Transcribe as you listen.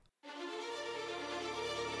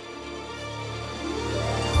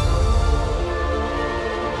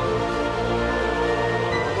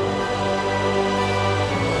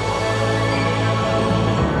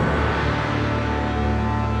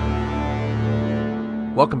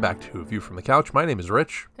Welcome back to A View from the Couch. My name is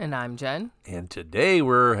Rich. And I'm Jen. And today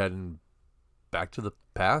we're heading back to the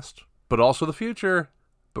past, but also the future.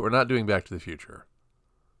 But we're not doing Back to the Future.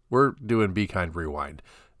 We're doing Be Kind Rewind.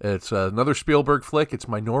 It's another Spielberg flick. It's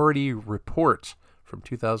Minority Report from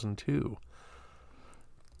 2002.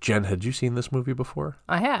 Jen, had you seen this movie before?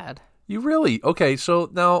 I had. You really? Okay, so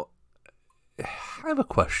now I have a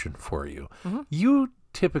question for you. Mm-hmm. You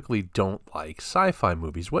typically don't like sci-fi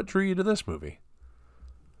movies. What drew you to this movie?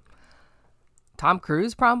 Tom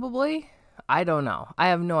Cruise, probably? I don't know. I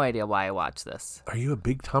have no idea why I watched this. Are you a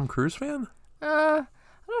big Tom Cruise fan? I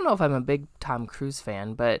don't know if I'm a big Tom Cruise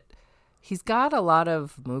fan, but he's got a lot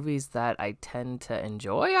of movies that I tend to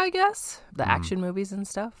enjoy, I guess. The action movies and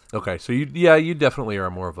stuff. Okay, so you definitely are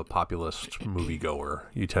more of a populist moviegoer.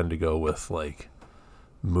 You tend to go with like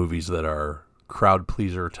movies that are crowd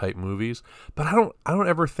pleaser type movies. But I don't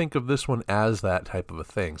ever think of this one as that type of a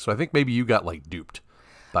thing. So I think maybe you got like duped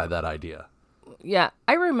by that idea. Yeah,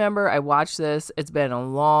 I remember I watched this. It's been a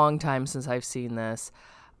long time since I've seen this.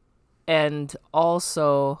 And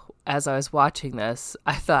also, as I was watching this,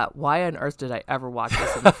 I thought, why on earth did I ever watch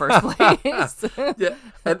this in the first place? Yeah,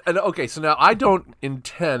 and okay, so now I didn't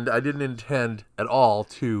intend at all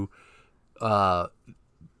to for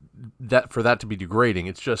that to be degrading.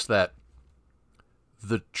 It's just that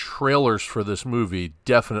the trailers for this movie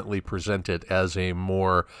definitely present it as a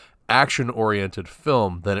more action-oriented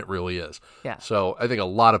film than it really is. Yeah. So I think a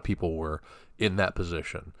lot of people were in that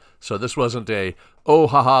position. So this wasn't a, oh,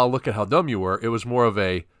 haha, look at how dumb you were. It was more of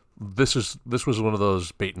a, this was one of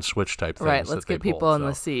those bait and switch type things. Right, let's get people in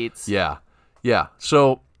the seats. Yeah.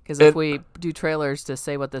 So because if we do trailers to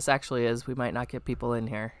say what this actually is, we might not get people in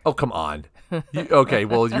here. Oh, come on. Okay,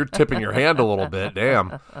 well, you're tipping your hand a little bit.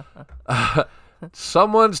 Damn.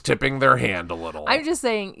 Someone's tipping their hand a little. I'm just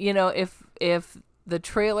saying, if the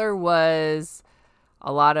trailer was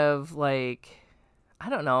a lot of like, I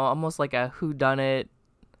don't know, almost like a whodunit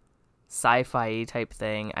sci-fi type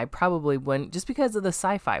thing, I probably wouldn't, just because of the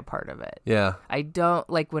sci-fi part of it. Yeah. I don't,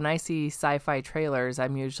 like, when I see sci-fi trailers,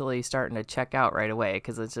 I'm usually starting to check out right away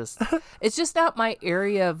because it's just not my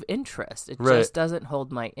area of interest. It just doesn't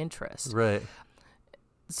hold my interest. Right.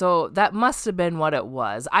 So that must have been what it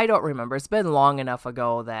was. I don't remember. It's been long enough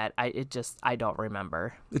ago that I don't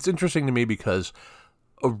remember. It's interesting to me because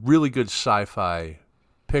a really good sci-fi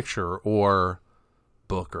picture or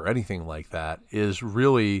book or anything like that is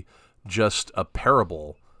really just a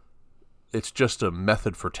parable. It's just a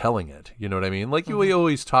method for telling it. You know what I mean? Like we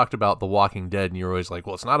always talked about The Walking Dead, and you're always like,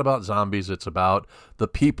 well, it's not about zombies, it's about the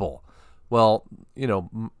people. Well,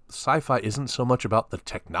 sci-fi isn't so much about the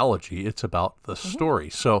technology, it's about the story.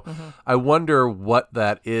 So I wonder what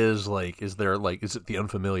that is like. Is it the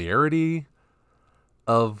unfamiliarity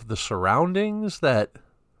of the surroundings that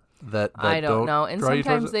I don't know. And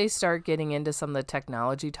sometimes they they start getting into some of the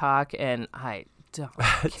technology talk, and I don't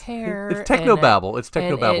care. It's technobabble. It's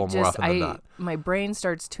technobabble more often than not. My brain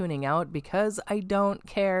starts tuning out because I don't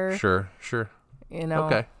care. Sure.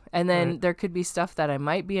 Okay. And then there could be stuff that I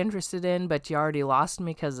might be interested in, but you already lost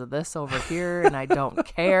me because of this over here, and I don't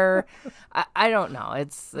care. I don't know.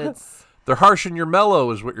 It's They're harsh and you're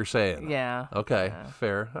mellow is what you're saying. Yeah. Okay, yeah.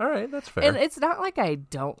 Fair. All right, that's fair. And it's not like I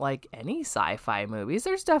don't like any sci-fi movies.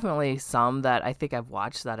 There's definitely some that I think I've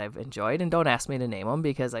watched that I've enjoyed, and don't ask me to name them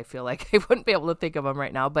because I feel like I wouldn't be able to think of them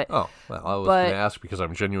right now. But I was going to ask because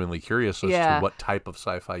I'm genuinely curious as to what type of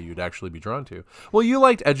sci-fi you'd actually be drawn to. Well, you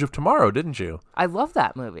liked Edge of Tomorrow, didn't you? I love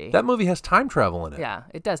that movie. That movie has time travel in it. Yeah,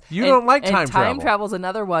 it does. You don't like time travel. Time travel's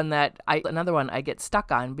another one I get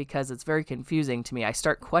stuck on because it's very confusing to me. I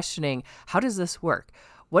start questioning, how does this work?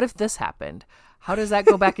 What if this happened? How does that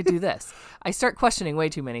go back and do this? I start questioning way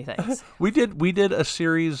too many things. We did a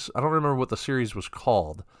series. I don't remember what the series was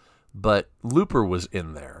called, but Looper was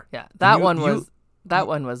in there. Yeah, that one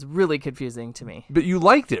was really confusing to me. But you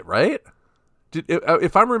liked it, right?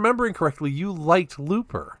 If I'm remembering correctly, you liked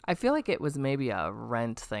Looper. I feel like it was maybe a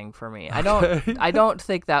Rent thing for me. I don't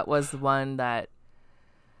think that was the one that.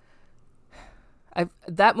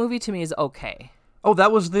 That movie to me is okay. Oh,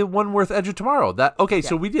 that was the one with Edge of Tomorrow.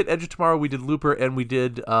 So we did Edge of Tomorrow, we did Looper, and we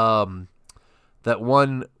did that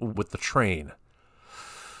one with the train.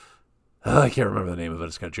 I can't remember the name of it.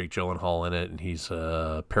 It's got Jake Gyllenhaal in it, and he's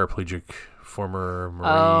a paraplegic former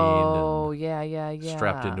Marine. Oh, yeah.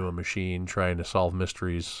 Strapped into a machine trying to solve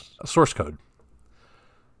mysteries. Source Code.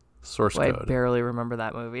 I barely remember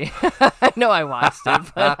that movie. I know I watched it,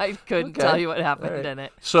 but I couldn't tell you what happened in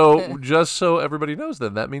it. So just so everybody knows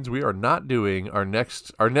then, that means we are not doing our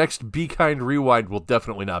next Be Kind Rewind will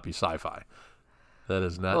definitely not be sci-fi. That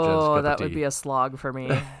is not Jen's cup of tea. That would be a slog for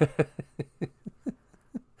me.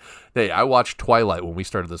 Hey, I watched Twilight when we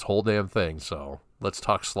started this whole damn thing, so let's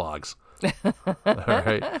talk slogs. All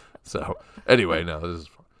right. So anyway, no, this is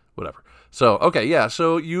whatever. So okay, yeah.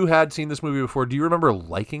 So you had seen this movie before. Do you remember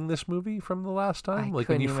liking this movie from the last time? I Like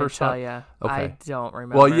couldn't when you even first tell saw it? you. Okay. I don't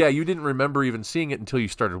remember. Well, yeah, you didn't remember even seeing it until you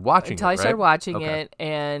started watching until it, I started right? watching Okay. it,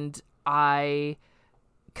 and I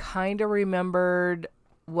kind of remembered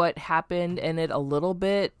what happened in it a little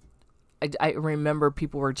bit. I remember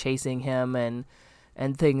people were chasing him,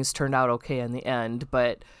 and things turned out okay in the end,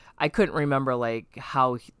 but I couldn't remember like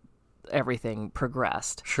how everything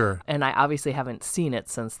progressed. Sure. And I obviously haven't seen it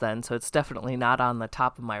since then, so it's definitely not on the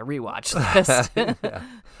top of my rewatch list. Yeah.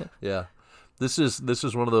 Yeah. This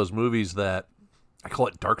is one of those movies that I call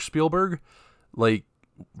it dark Spielberg, like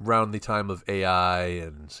around the time of AI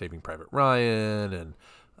and Saving Private Ryan and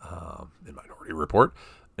Minority Report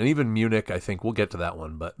and even Munich. I think we'll get to that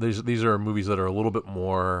one, but these are movies that are a little bit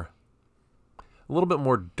more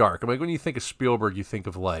dark. I mean, like when you think of Spielberg, you think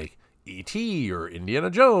of like E.T. or Indiana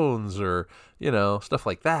Jones or stuff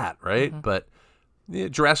like that, right? Mm-hmm. But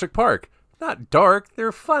Jurassic Park. Not dark.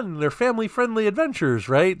 They're fun. They're family-friendly adventures,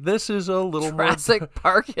 right? This is a little Jurassic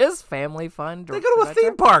Park is family fun. They go to a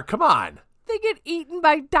theme park. Come on. They get eaten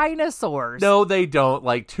by dinosaurs. No, they don't.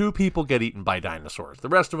 Like 2 people get eaten by dinosaurs. The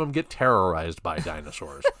rest of them get terrorized by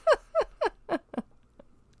dinosaurs.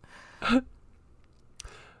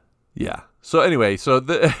 Yeah. So anyway,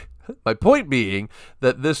 my point being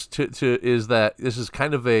that this is that this is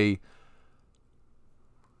kind of I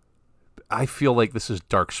feel like this is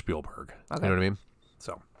dark Spielberg. Okay. You know what I mean?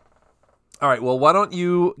 So, all right. Well, why don't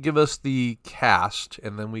you give us the cast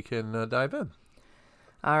and then we can dive in.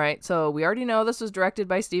 All right. So we already know this was directed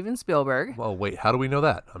by Steven Spielberg. Well, wait. How do we know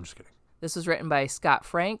that? I'm just kidding. This was written by Scott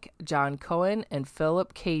Frank, John Cohen, and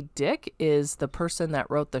Philip K. Dick is the person that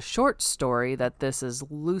wrote the short story that this is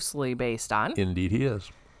loosely based on. Indeed, he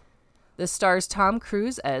is. This stars Tom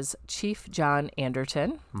Cruise as Chief John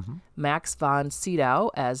Anderton, Max von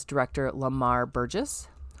Sydow as Director Lamar Burgess,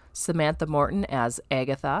 Samantha Morton as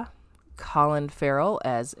Agatha, Colin Farrell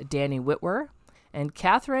as Danny Whitwer, and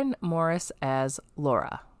Catherine Morris as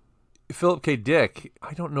Laura. Philip K. Dick,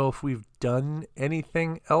 I don't know if we've done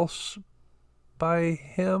anything else by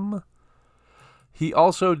him. He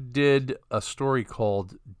also did a story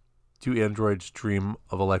called Do Androids Dream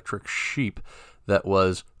of Electric Sheep that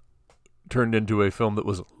was turned into a film that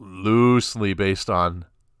was loosely based on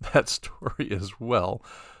that story as well.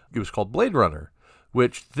 It was called Blade Runner,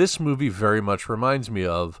 which this movie very much reminds me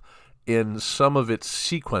of in some of its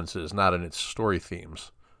sequences, not in its story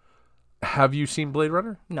themes. Have you seen Blade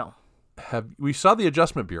Runner? No. We saw The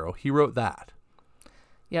Adjustment Bureau. He wrote that.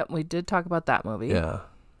 Yep, we did talk about that movie. Yeah.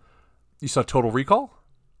 You saw Total Recall?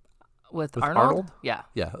 With Arnold? Yeah.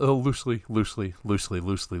 Yeah, loosely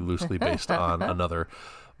based on another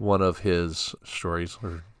one of his stories.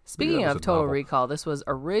 Speaking of Total Recall, this was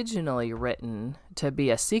originally written to be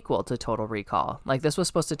a sequel to Total Recall. Like, this was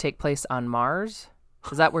supposed to take place on Mars.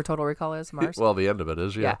 Is that where Total Recall is? Mars? Well, the end of it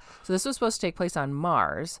is, yeah. So this was supposed to take place on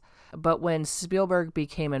Mars, but when Spielberg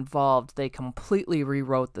became involved, they completely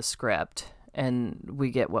rewrote the script, and we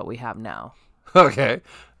get what we have now. Okay.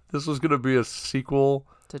 This was going to be a sequel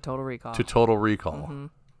to Total Recall. Mm-hmm.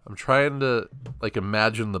 I'm trying to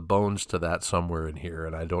imagine the bones to that somewhere in here,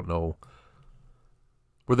 and I don't know.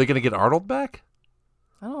 Were they going to get Arnold back?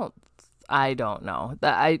 I don't know.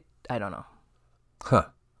 I don't know. Huh.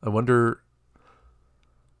 I wonder.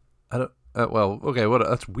 I don't. Well, okay.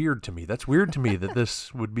 That's weird to me. That's weird to me that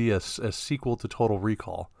this would be a sequel to Total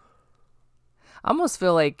Recall. I almost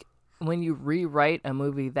feel like when you rewrite a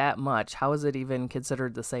movie that much, how is it even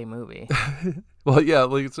considered the same movie? Well, yeah,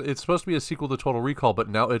 like it's supposed to be a sequel to Total Recall, but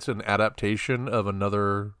now it's an adaptation of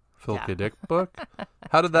another Phil K. Dick book.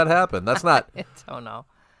 How did that happen? That's not. I don't know.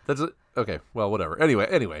 That's it. Okay. Well, whatever.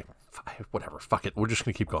 Anyway, whatever. Fuck it. We're just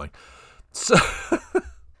gonna keep going. So,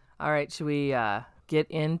 all right. Should we get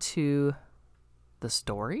into the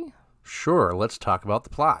story? Sure. Let's talk about the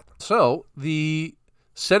plot. So the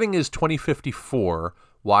setting is 2054,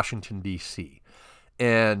 Washington, D.C.,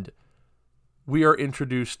 and we are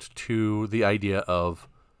introduced to the idea of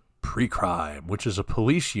pre-crime, which is a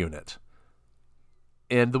police unit.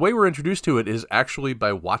 And the way we're introduced to it is actually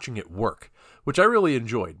by watching it work, which I really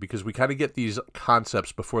enjoyed because we kind of get these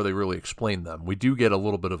concepts before they really explain them. We do get a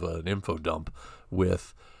little bit of an info dump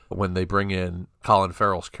with when they bring in Colin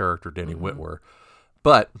Farrell's character, Danny Whitwer.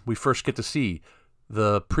 But we first get to see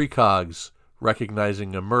the precogs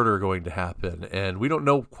recognizing a murder going to happen, and we don't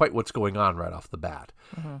know quite what's going on right off the bat.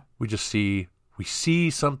 We just see we see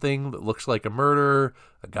something that looks like a murder,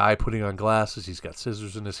 a guy putting on glasses, he's got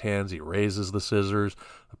scissors in his hands, he raises the scissors,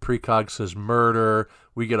 a precog says murder,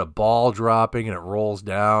 we get a ball dropping and it rolls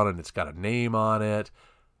down and it's got a name on it.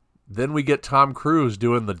 Then we get Tom Cruise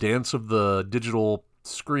doing the dance of the digital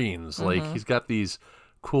screens. Like, he's got these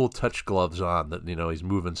cool touch gloves on that, he's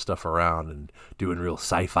moving stuff around and doing real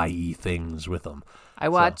sci-fi-y things with them. I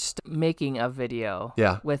watched making a video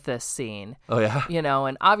with this scene. Oh, yeah?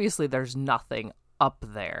 And obviously there's nothing up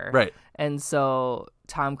there. Right. And so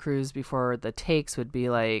Tom Cruise before the takes would be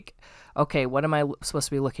like, okay, what am I supposed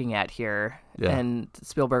to be looking at here? Yeah. And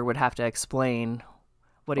Spielberg would have to explain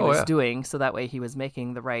what he was doing, so that way he was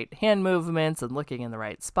making the right hand movements and looking in the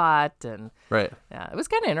right spot. And right. Yeah, it was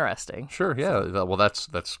kind of interesting. Sure, yeah. So, well, that's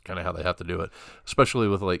kind of how they have to do it, especially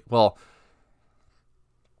with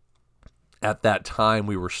at that time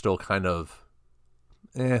we were still kind of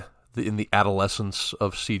in the adolescence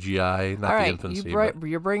of CGI, not the infancy.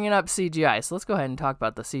 You're bringing up CGI, so let's go ahead and talk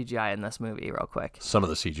about the CGI in this movie real quick. Some of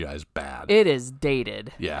the CGI is bad. It is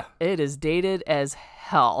dated. Yeah. It is dated as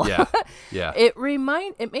hell. Yeah. Yeah. It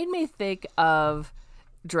made me think of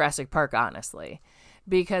Jurassic Park, honestly,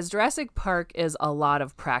 because Jurassic Park is a lot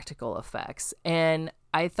of practical effects, and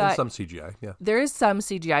I thought some CGI, yeah. There is some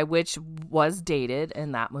CGI, which was dated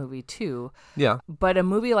in that movie too. Yeah. But a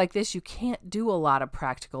movie like this, you can't do a lot of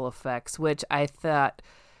practical effects, which I thought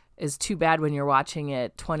is too bad when you're watching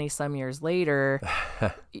it 20 some years later.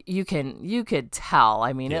 You could tell.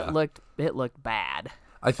 I mean, it looked bad.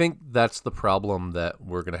 I think that's the problem that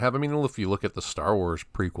we're going to have. I mean, if you look at the Star Wars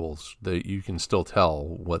prequels, you can still tell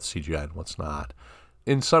what's CGI and what's not.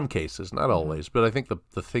 In some cases, not always, but I think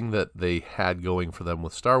the thing that they had going for them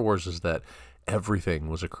with Star Wars is that everything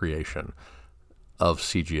was a creation of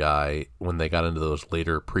CGI when they got into those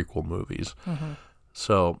later prequel movies. Mm-hmm.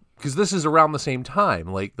 So, because this is around the same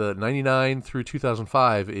time, like the 99 through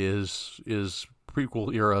 2005 is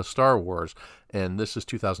prequel era Star Wars, and this is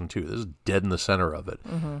 2002. This is dead in the center of it.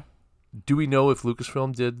 Mm-hmm. Do we know if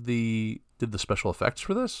Lucasfilm did the special effects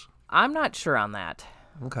for this? I'm not sure on that.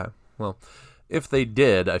 Okay, well. If they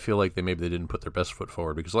did, I feel like they didn't put their best foot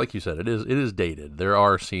forward because, like you said, it is dated. There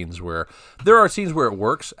are scenes where it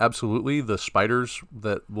works. Absolutely, the spiders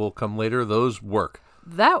that will come later, those work.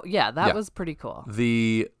 That was pretty cool.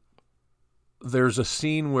 There's a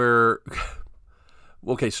scene where,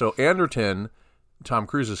 okay, so Anderton, Tom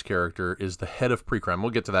Cruise's character, is the head of pre-crime.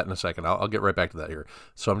 We'll get to that in a second. I'll get right back to that here.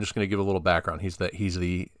 So I'm just going to give a little background. He's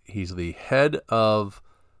the head of.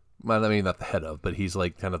 Well, I mean, not the head of, but he's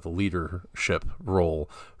like kind of the leadership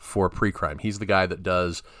role for pre-crime. He's the guy that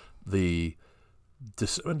does the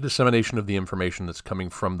dissemination of the information that's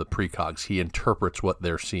coming from the precogs. He interprets what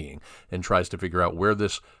they're seeing and tries to figure out where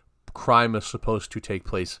this crime is supposed to take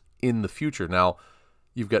place in the future. Now,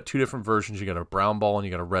 you've got two different versions. You got a brown ball and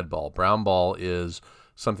you got a red ball. Brown ball is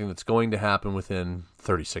something that's going to happen within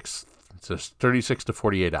 36 to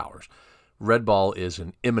 48 hours. Red ball is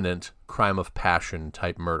an imminent crime of passion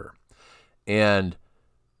type murder. And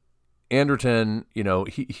Anderton,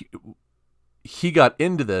 he got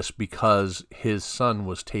into this because his son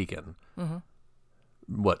was taken. Mm-hmm.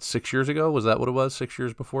 What, 6 years ago? Was that what it was? 6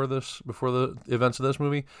 years before the events of this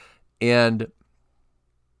movie? And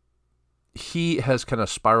he has kind of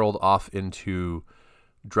spiraled off into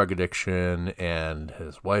drug addiction, and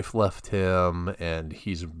his wife left him, and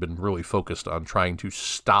he's been really focused on trying to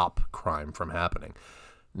stop crime from happening.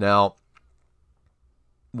 Now,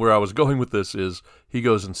 where I was going with this is he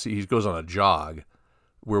goes on a jog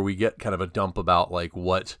where we get kind of a dump about like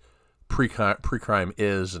what pre-crime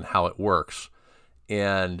is and how it works.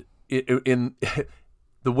 And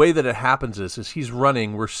the way that it happens is he's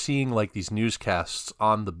running, we're seeing like these newscasts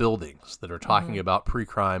on the buildings that are talking about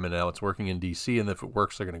pre-crime and how it's working in DC, and if it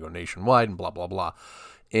works, they're going to go nationwide and blah, blah, blah.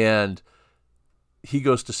 And he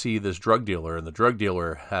goes to see this drug dealer, and the drug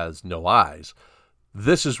dealer has no eyes.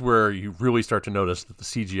 This is where you really start to notice that the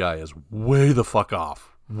CGI is way the fuck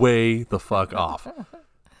off. Way the fuck off.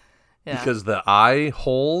 Yeah. Because the eye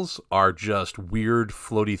holes are just weird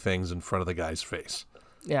floaty things in front of the guy's face.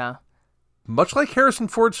 Yeah. Much like Harrison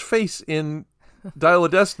Ford's face in Dial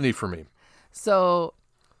of Destiny for me. So,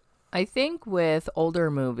 I think with older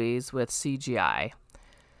movies with CGI,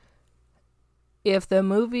 if the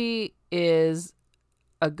movie is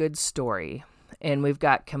a good story and we've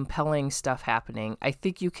got compelling stuff happening, I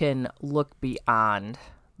think you can look beyond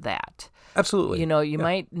that. Absolutely. You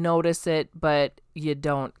might notice it, but you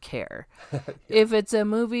don't care. Yeah. If it's a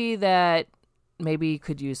movie that maybe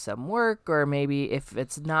could use some work, or maybe if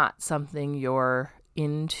it's not something you're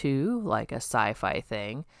into, like a sci-fi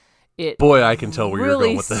thing, it Boy, I can tell where you're really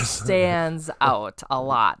going with this. stands out a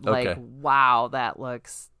lot. Okay. Like, wow, that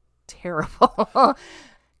looks terrible.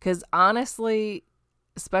 Because honestly,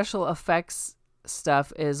 special effects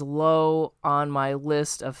stuff is low on my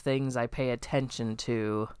list of things I pay attention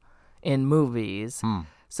to in movies.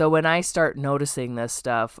 So when I start noticing this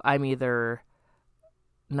stuff, I'm either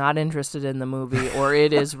not interested in the movie or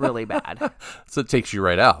it is really bad. So it takes you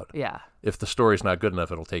right out. Yeah. If the story's not good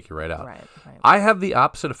enough, it'll take you right out. Right. I have the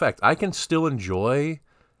opposite effect. I can still enjoy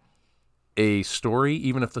a story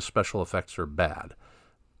even if the special effects are bad.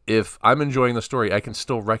 If I'm enjoying the story, I can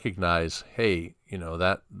still recognize, hey,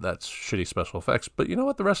 that's shitty special effects, but you know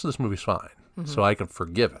what? The rest of this movie's fine. So I can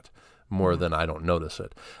forgive it more than I don't notice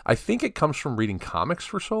it. I think it comes from reading comics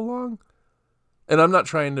for so long. And I'm not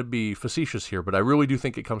trying to be facetious here, but I really do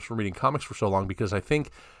think it comes from reading comics for so long, because I think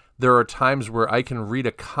there are times where I can read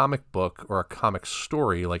a comic book or a comic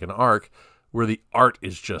story, like an arc, where the art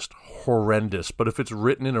is just horrendous. But if it's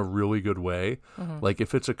written in a really good way, like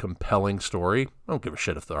if it's a compelling story, I don't give a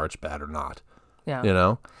shit if the art's bad or not.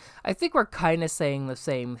 Yeah. I think we're kind of saying the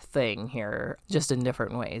same thing here, just in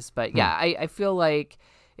different ways. But yeah, I feel like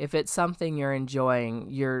if it's something you're enjoying,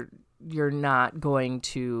 you're not going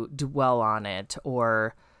to dwell on it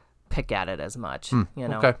or pick at it as much.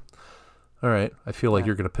 Okay. All right. I feel like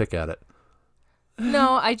you're going to pick at it.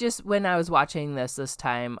 No, when I was watching this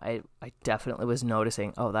time, I definitely was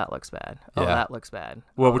noticing, oh, that looks bad. Oh, that looks bad.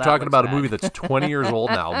 Well, oh, we're that talking looks about bad. a movie that's 20 years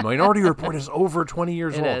old now. Minority Report is over 20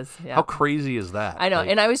 years old. It is, yeah. How crazy is that? I know. Like,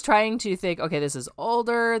 and I was trying to think, okay, this is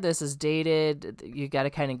older, this is dated. You got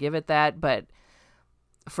to kind of give it that. But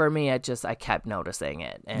for me, I kept noticing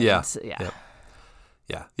it. And Yeah.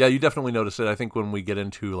 Yeah, you definitely notice it. I think when we get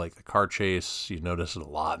into like the car chase, you notice it a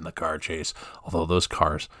lot in the car chase. Although those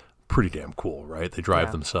cars, pretty damn cool, right? They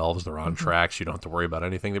drive themselves. They're on tracks. You don't have to worry about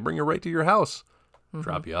anything. They bring you right to your house,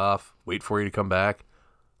 drop you off, wait for you to come back.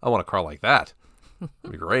 I want a car like that.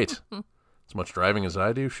 It'd be great. As much driving as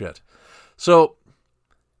I do, shit. So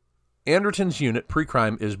Anderton's unit,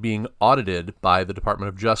 pre-crime, is being audited by the Department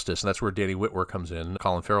of Justice, and that's where Danny Whitwer comes in,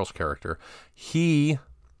 Colin Farrell's character. He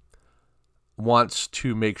wants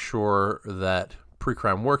to make sure that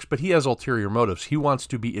pre-crime works, but he has ulterior motives. He wants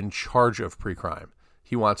to be in charge of pre-crime.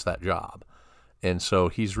 He wants that job. And so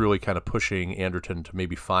he's really kind of pushing Anderton to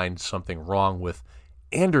maybe find something wrong with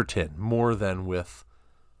Anderton more than with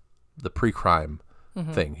the pre-crime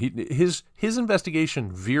thing. His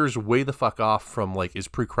investigation veers way the fuck off from, like, is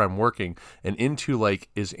pre-crime working, and into, like,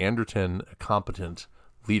 is Anderton a competent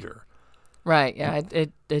leader? Right, yeah,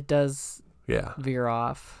 it does veer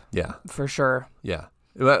off. Yeah. For sure. Yeah.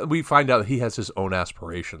 We find out that he has his own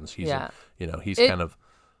aspirations. He's kind of...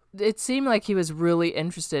 It seemed like he was really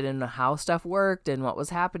interested in how stuff worked and what was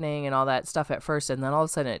happening and all that stuff at first, and then all of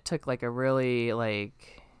a sudden it took like a really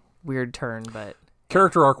like weird turn. But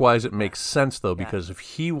character arc wise, it makes sense though, because if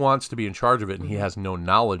he wants to be in charge of it and he has no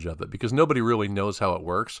knowledge of it, because nobody really knows how it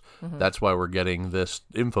works, that's why we're getting this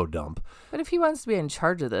info dump. But if he wants to be in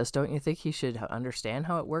charge of this, don't you think he should understand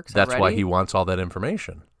how it works? That's already? why he wants all that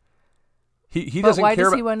information. He but doesn't why care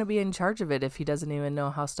does about... he want to be in charge of it if he doesn't even know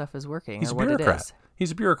how stuff is working? He's or a what bureaucrat. It is?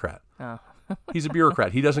 He's a bureaucrat. Oh. He's a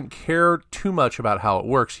bureaucrat. He doesn't care too much about how it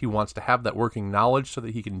works. He wants to have that working knowledge so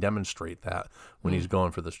that he can demonstrate that when he's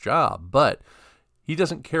going for this job. But he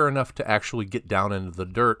doesn't care enough to actually get down into the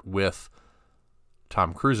dirt with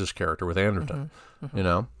Tom Cruise's character, with Anderton, you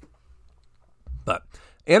know? But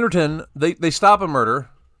Anderton, they stop a murder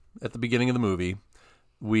at the beginning of the movie.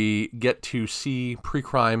 We get to see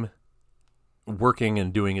pre-crime working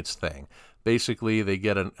and doing its thing. Basically, they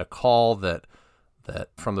get a call that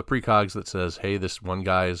from the precogs that says, hey, this one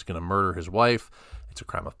guy is going to murder his wife. It's a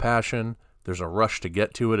crime of passion. There's a rush to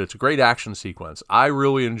get to it. It's a great action sequence. I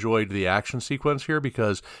really enjoyed the action sequence here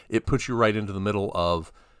because it puts you right into the middle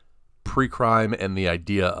of pre-crime and the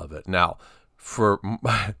idea of it. Now,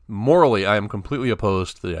 morally, I am completely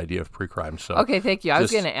opposed to the idea of pre-crime. So okay, thank you. I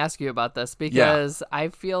was going to ask you about this because I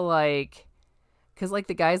feel like, because like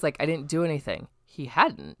the guy's like, I didn't do anything. He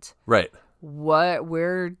hadn't. Right.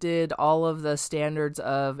 Where did all of the standards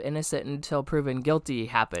of innocent until proven guilty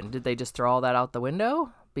happen? Did they just throw all that out the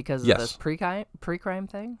window because of this pre-crime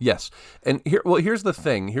thing? Yes. And here's the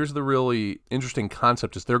thing. Here's the really interesting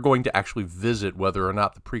concept is they're going to actually visit whether or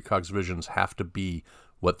not the precogs visions have to be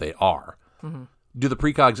what they are. Do the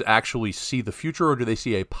precogs actually see the future, or do they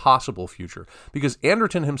see a possible future? Because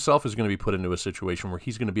Anderton himself is going to be put into a situation where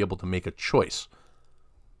he's going to be able to make a choice.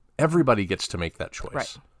 Everybody gets to make that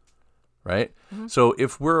choice. Right? So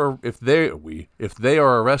if they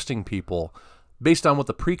are arresting people based on what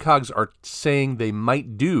the precogs are saying they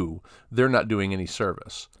might do, they're not doing any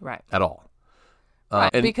service at all. Right,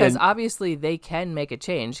 And, because and- obviously they can make a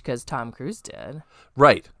change because Tom Cruise did.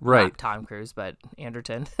 right. Not Tom Cruise, but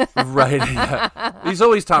Anderton. Right. Yeah. He's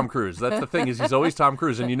always Tom Cruise. That's the thing, is he's always Tom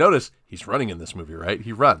Cruise. And you notice he's running in this movie, right?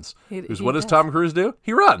 He runs. Because what does Tom Cruise do?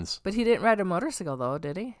 He runs. But he didn't ride a motorcycle, though,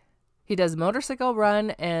 did he? He does motorcycle,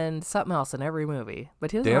 run, and something else in every movie.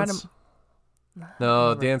 But he doesn't Dance? ride a...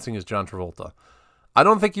 No, dancing is John Travolta. I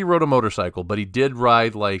don't think he rode a motorcycle, but he did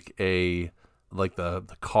ride like the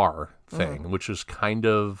car thing, which is kind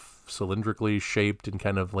of cylindrically shaped and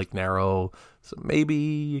kind of like narrow. So maybe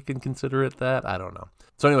you can consider it that. I don't know.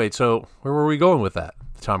 So anyway, so where were we going with that?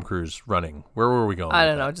 Tom Cruise running. Where were we going? I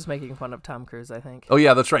with don't know. that? Just making fun of Tom Cruise, I think. Oh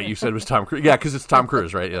yeah, that's right. You said it was Tom Cruise. Yeah, because it's Tom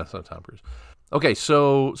Cruise, right? Yeah, so Tom Cruise. Okay,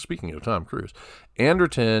 so speaking of Tom Cruise,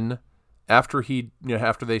 Anderton, after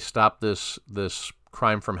they stop this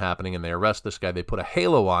crime from happening and they arrest this guy, they put a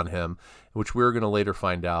halo on him, which we're going to later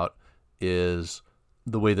find out is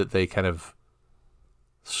the way that they kind of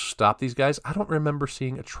stop these guys. I don't remember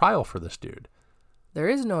seeing a trial for this dude. There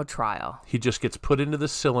is no trial. He just gets put into the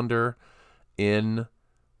cylinder in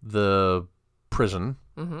the prison.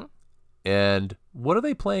 Mm-hmm. And what are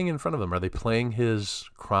they playing in front of him? Are they playing his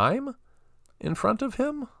crime in front of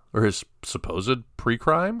him? Or his supposed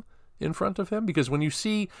pre-crime in front of him? Because when you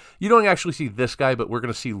don't actually see this guy, but we're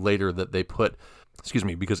going to see later that they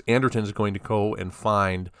because Anderton's going to go and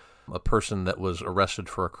find a person that was arrested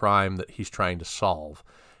for a crime that he's trying to solve.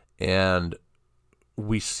 And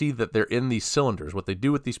we see that they're in these cylinders. What they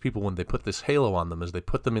do with these people when they put this halo on them is they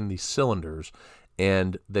put them in these cylinders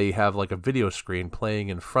and they have like a video screen playing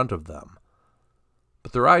in front of them.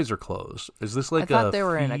 But their eyes are closed. Is this like I thought they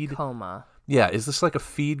were in a coma. Yeah, is this like a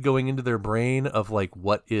feed going into their brain of like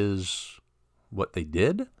what they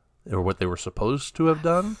did or what they were supposed to have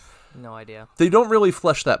done? No idea. They don't really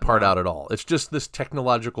flesh that part out at all. It's just this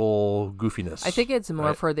technological goofiness. I think it's more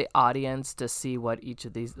right? for the audience to see what each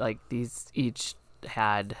of these each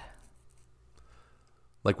had.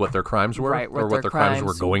 Like what their crimes were? Right, or what their crimes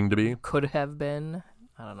were going to be? Could have been.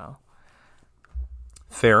 I don't know.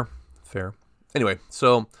 Fair. Anyway,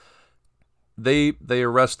 so they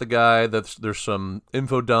arrest the guy. There's some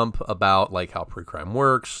info dump about like how pre-crime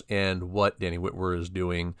works and what Danny Whitwer is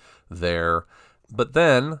doing there. But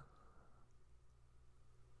then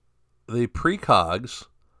the precogs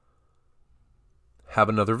have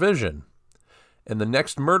another vision. And the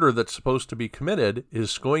next murder that's supposed to be committed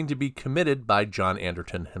is going to be committed by John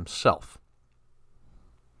Anderton himself.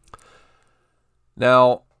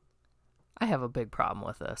 Now, I have a big problem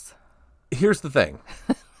with this. Here's the thing.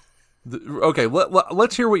 Okay,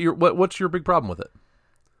 let's hear what's your big problem with it.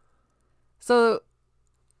 So,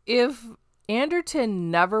 if Anderton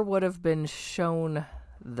never would have been shown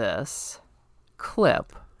this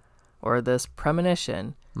clip or this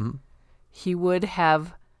premonition, he would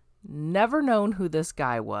have never known who this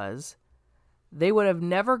guy was. They would have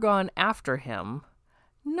never gone after him.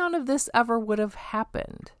 None of this ever would have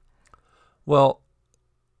happened. Well,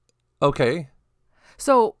 okay.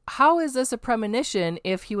 So how is this a premonition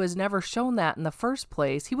if he was never shown that in the first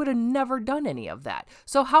place? He would have never done any of that.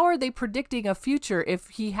 So how are they predicting a future if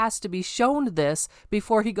he has to be shown this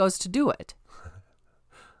before he goes to do it?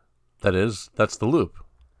 That's the loop.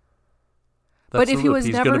 But if he was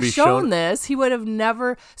never shown this, he would have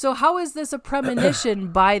never... So how is this a premonition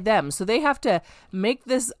by them? So they have to make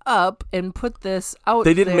this up and put this out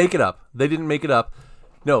They didn't there. make it up.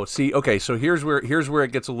 No, see, okay, so here's where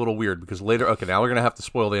it gets a little weird because later, okay, now we're going to have to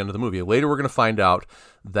spoil the end of the movie. Later we're going to find out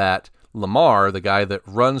that Lamar, the guy that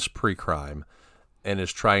runs pre-crime and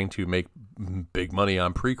is trying to make big money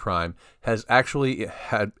on pre-crime, has actually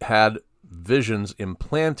had visions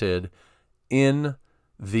implanted in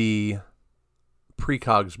the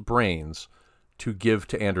precog's brains to give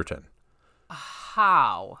to Anderton.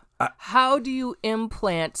 How? How do you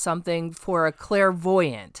implant something for a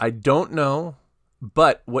clairvoyant? I don't know.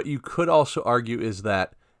 But what you could also argue is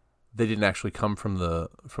that they didn't actually come from the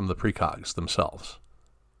precogs themselves.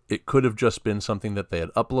 It could have just been something that they had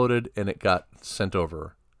uploaded and it got sent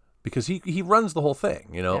over, because he runs the whole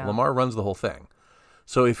thing. You know, Yeah. Lamar runs the whole thing.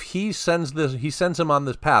 So if he sends him on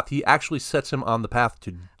this path. He actually sets him on the path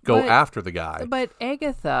to go after the guy. But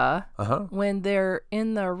Agatha, when they're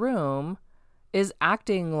in the room, is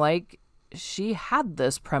acting like she had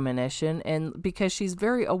this premonition, and because she's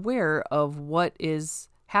very aware of what is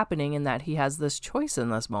happening and that he has this choice in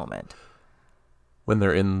this moment. When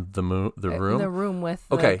they're in the room? In the room with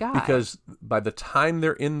the guy. Because by the time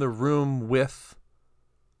they're in the room with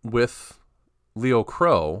Leo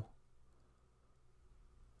Crow,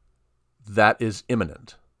 that is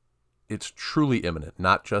imminent. It's truly imminent,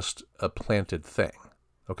 not just a planted thing.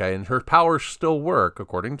 Okay, and her powers still work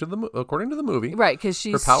according to the movie. Right, because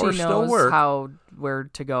she powers still knows work. where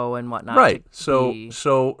to go and whatnot. Right.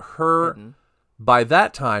 So her hidden. by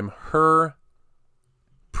that time her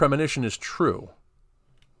premonition is true.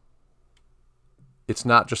 It's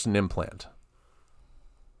not just an implant.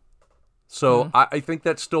 So I think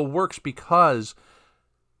that still works because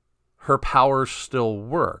her powers still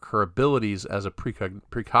work. Her abilities as a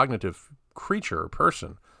precognitive creature or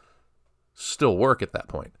person still work at that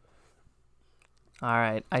point. All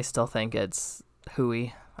right. I still think it's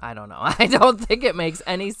hooey. I don't know. I don't think it makes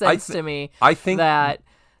any sense to me. I think that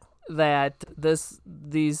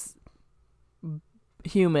these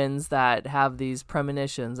humans that have these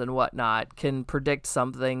premonitions and whatnot can predict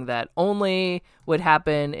something that only would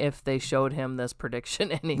happen if they showed him this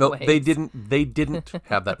prediction anyway. No, they didn't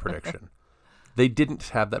have that prediction. They didn't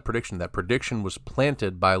have that prediction. That prediction was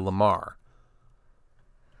planted by Lamar.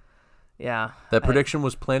 Yeah. That prediction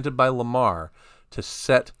was planted by Lamar to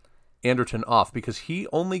set Anderton off because he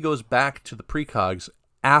only goes back to the precogs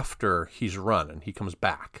after he's run and he comes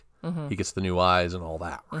back. Mm-hmm. He gets the new eyes and all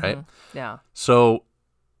that, right? Mm-hmm. Yeah. So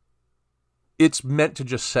it's meant to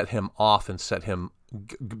just set him off and set him,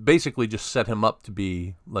 basically just set him up to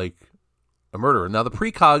be like a murderer. Now the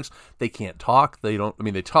precogs, they can't talk. They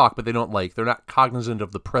talk, but they don't they're not cognizant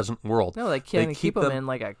of the present world. No, they can't keep them in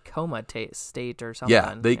like a coma state or something.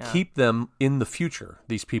 Yeah, they keep them in the future,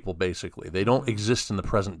 these people basically. They don't exist in the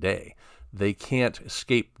present day. They can't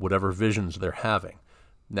escape whatever visions they're having.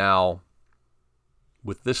 Now,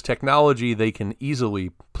 with this technology, they can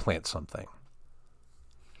easily plant something.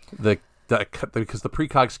 Because the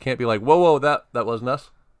precogs can't be like, whoa, that wasn't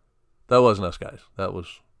us. That wasn't us, guys.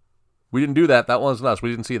 We didn't do that. That wasn't us. We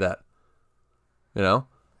didn't see that. You know?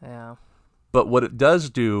 Yeah. But what it does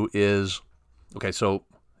do is, okay, so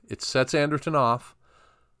it sets Anderton off.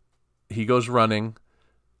 He goes running.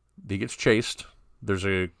 He gets chased. There's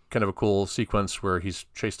a kind of a cool sequence where he's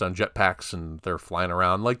chased on jetpacks and they're flying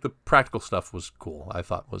around. Like the practical stuff was cool. I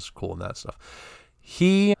thought was cool in that stuff.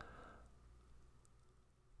 He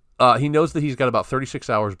knows that he's got about 36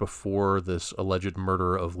 hours before this alleged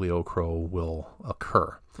murder of Leo Crow will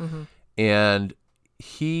occur. Mm-hmm. And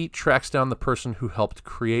he tracks down the person who helped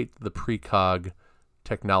create the precog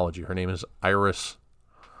technology. Her name is Iris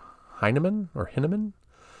Heinemann.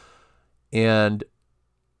 And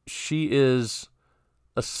she is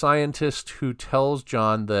a scientist who tells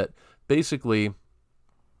John that basically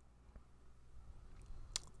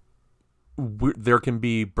there can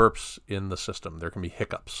be burps in the system. There can be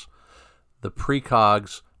hiccups. The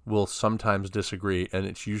precogs will sometimes disagree, and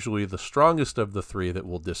it's usually the strongest of the three that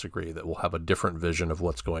will disagree, that will have a different vision of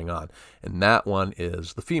what's going on. And that one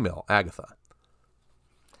is the female, Agatha.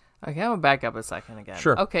 Okay, I'm going to back up a second again.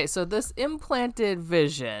 Sure. Okay, so this implanted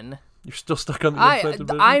vision... You're still stuck on the implanted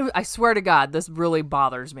vision? I swear to God, this really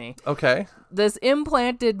bothers me. Okay. This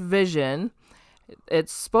implanted vision,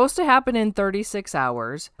 it's supposed to happen in 36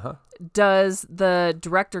 hours. Uh-huh. Does the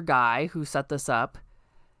director guy who set this up,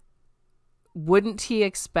 wouldn't he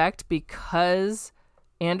expect, because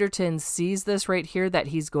Anderton sees this right here, that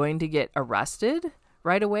he's going to get arrested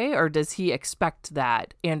right away? Or does he expect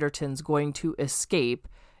that Anderton's going to escape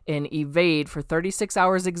and evade for 36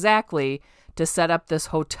 hours exactly to set up this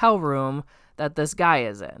hotel room that this guy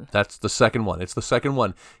is in? That's the second one. It's the second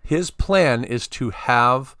one. His plan is to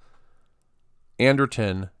have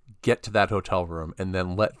Anderton get to that hotel room and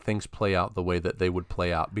then let things play out the way that they would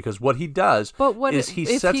play out. Because what he does is he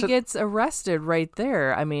gets arrested right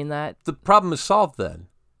there? I mean, that... The problem is solved then.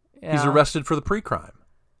 Yeah. He's arrested for the pre-crime.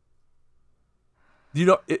 You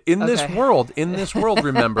know, in this world,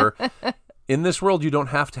 remember, in this world, you don't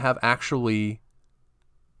have to have actually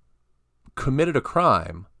committed a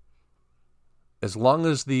crime as long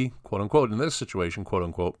as the, quote-unquote, in this situation,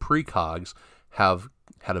 quote-unquote, precogs have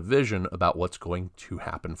had a vision about what's going to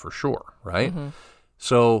happen for sure, right? Mm-hmm.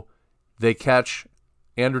 So they catch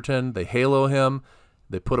Anderton, they halo him,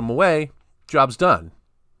 they put him away, job's done,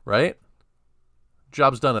 right?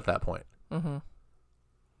 Job's done at that point. Mm-hmm.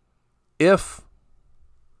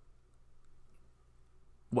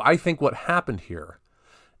 I think what happened here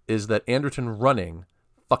is that Anderton running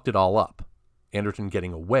fucked it all up. Anderton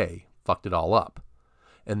getting away fucked it all up.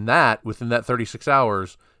 And that, within that 36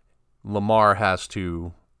 hours, Lamar has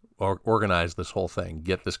to organize this whole thing,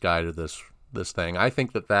 get this guy to this thing. I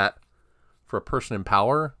think that for a person in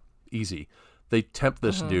power, easy. They tempt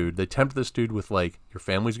this dude. They tempt this dude with like, your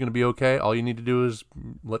family's going to be okay. All you need to do is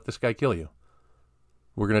let this guy kill you.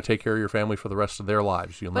 We're going to take care of your family for the rest of their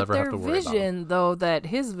lives. You'll never have to worry about it. Vision, though, that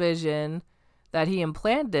his vision that he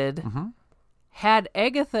implanted had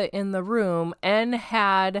Agatha in the room and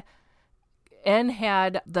had N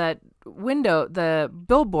had that window, the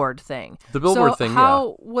billboard thing. The billboard thing,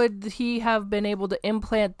 how would he have been able to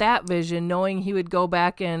implant that vision knowing he would go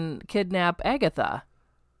back and kidnap Agatha?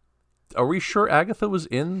 Are we sure Agatha was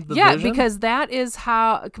in the Yeah, vision? because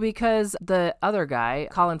because the other guy,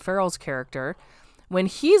 Colin Farrell's character, when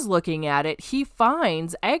he's looking at it, he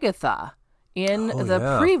finds Agatha in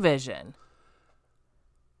the pre-vision.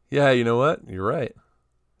 Yeah, you know what? You're right.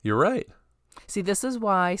 You're right. See, this is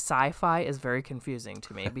why sci-fi is very confusing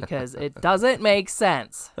to me, because it doesn't make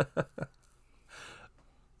sense.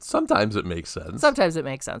 Sometimes it makes sense. Sometimes it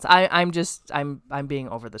makes sense. I'm being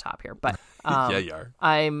over the top here, but yeah, you are.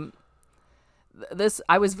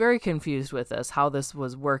 I was very confused with this, how this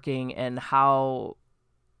was working, and how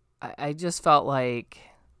I just felt like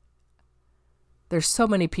there's so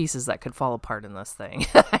many pieces that could fall apart in this thing.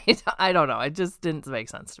 I don't know. It just didn't make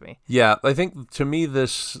sense to me. Yeah, I think to me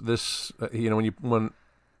this when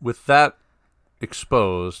with that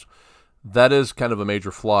exposed, that is kind of a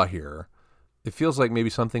major flaw here. It feels like maybe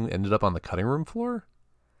something ended up on the cutting room floor.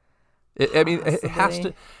 I mean, it has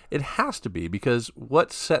to be, because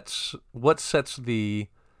what sets this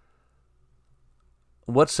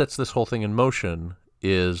whole thing in motion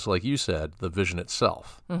is, like you said, the vision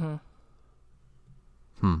itself. Mm-hmm.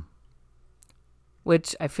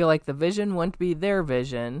 Which I feel like the vision wouldn't be their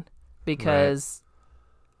vision, because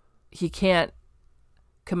he can't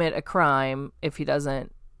commit a crime if he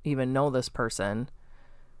doesn't even know this person.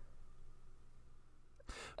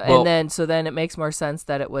 Well, and then it makes more sense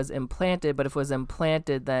that it was implanted, but if it was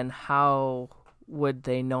implanted, then how would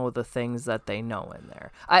they know the things that they know in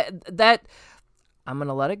there? I'm going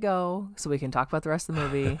to let it go so we can talk about the rest of the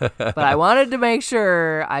movie. But I wanted to make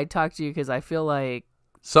sure I talked to you, because I feel like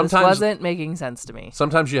this wasn't making sense to me.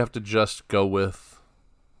 Sometimes you have to just go with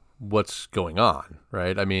what's going on,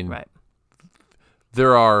 right? I mean,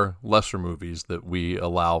 there are lesser movies that we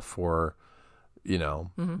allow for,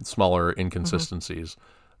 smaller inconsistencies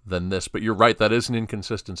than this. But you're right, that is an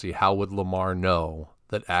inconsistency. How would Lamar know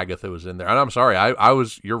that Agatha was in there? And I'm sorry,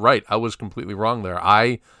 you're right. I was completely wrong there.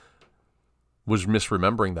 I was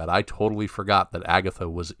misremembering that. I totally forgot that Agatha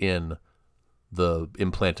was in the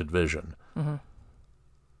implanted vision. Mm-hmm.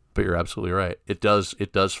 But you're absolutely right. It does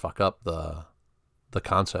fuck up the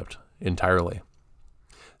concept entirely.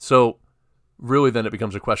 So really then it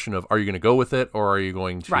becomes a question of, are you going to go with it, or are you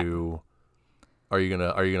going to are you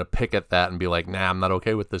going to pick at that and be like, "Nah, I'm not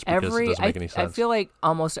okay with this because it doesn't make any sense." I feel like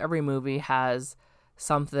almost every movie has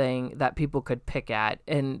something that people could pick at,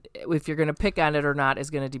 and if you're going to pick on it or not is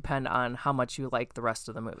going to depend on how much you like the rest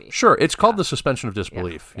of the movie. Sure, it's called the suspension of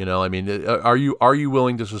disbelief. Yeah. I mean, are you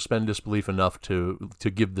willing to suspend disbelief enough to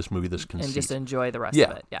give this movie this conceit and just enjoy the rest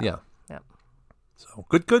of it? Yeah. So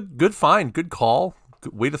good find, good call,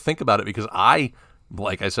 good way to think about it, because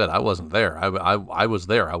like I said, I wasn't there. I was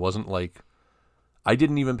there. I wasn't like, I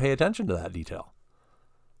didn't even pay attention to that detail.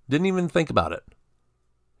 Didn't even think about it.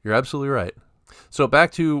 You're absolutely right. So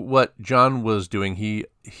back to what John was doing, he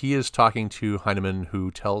is talking to Heinemann,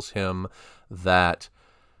 who tells him that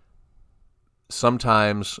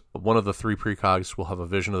sometimes one of the three precogs will have a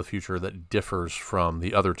vision of the future that differs from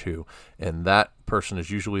the other two, and that person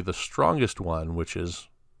is usually the strongest one, which is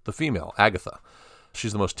the female, Agatha.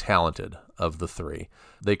 She's the most talented of the three.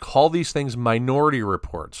 They call these things minority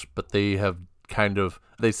reports, but they have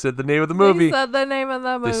they said the name of the movie. They said the name of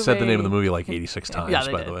the movie like 86 times, yeah,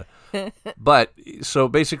 by the way. But so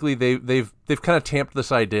basically they've kind of tamped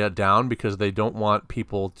this idea down, because they don't want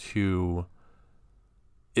people to,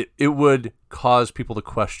 it would cause people to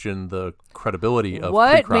question the credibility of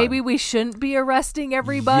what? pre-crime. Maybe we shouldn't be arresting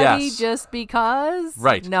everybody just because?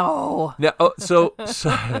 Right. No.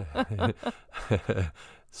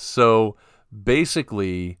 So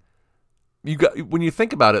basically, when you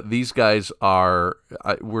think about it, these guys are,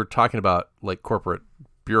 we're talking about like corporate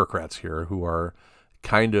bureaucrats here who are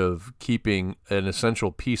kind of keeping an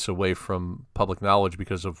essential piece away from public knowledge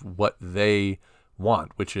because of what they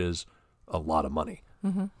want, which is a lot of money.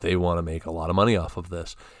 Mm-hmm. They want to make a lot of money off of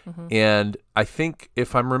this. Mm-hmm. And I think,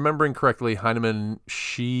 if I'm remembering correctly, Heinemann,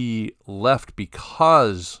 she left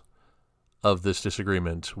because of this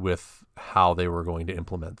disagreement with how they were going to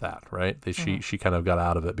implement that, right? She kind of got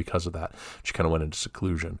out of it because of that. She kind of went into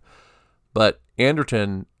seclusion. But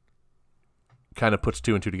Anderton kind of puts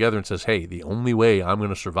two and two together and says, hey, the only way I'm going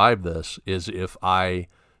to survive this is if I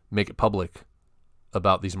make it public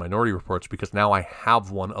about these minority reports, because now I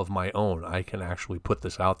have one of my own. I can actually put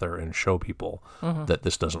this out there and show people that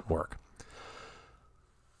this doesn't work.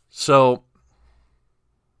 So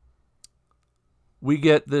we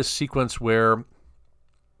get this sequence where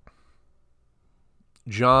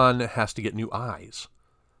John has to get new eyes.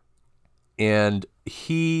 And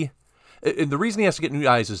the reason he has to get new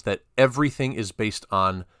eyes is that everything is based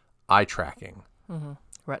on eye tracking. Mm-hmm.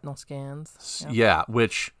 Retinal scans. Yeah,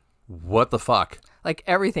 which, what the fuck? Like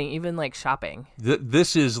everything, even like shopping.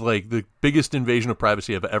 This is like the biggest invasion of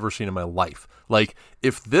privacy I've ever seen in my life. Like,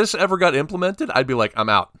 if this ever got implemented, I'd be like, I'm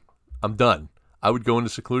out. I'm done. I would go into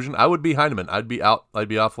seclusion. I would be Heinemann. I'd be out. I'd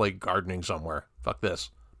be off like gardening somewhere. Fuck this.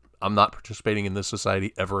 I'm not participating in this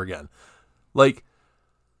society ever again. Like,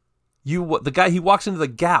 the guy, he walks into the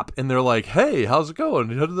Gap and they're like, hey, how's it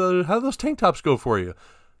going? How do those tank tops go for you?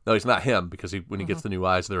 No, he's not him, because when he gets the new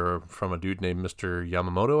eyes, they're from a dude named Mr.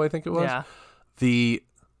 Yamamoto, I think it was. Yeah. The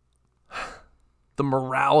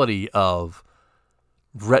morality of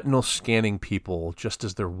retinal scanning people just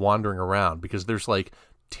as they're wandering around, because there's like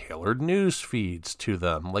tailored news feeds to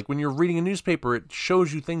them. Like when you're reading a newspaper, it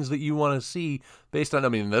shows you things that you want to see based on, I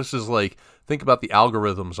mean, this is like, think about the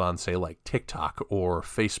algorithms on, say, like TikTok or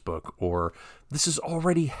Facebook, or this is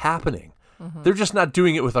already happening. They're just not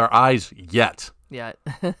doing it with our eyes yet. Yeah.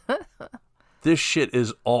 This shit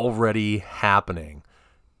is already happening.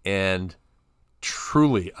 And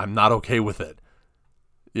truly, I'm not okay with it.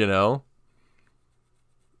 You know?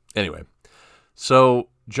 Anyway. So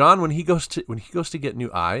John, when he goes to get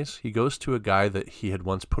new eyes, he goes to a guy that he had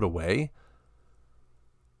once put away.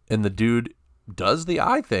 And the dude does the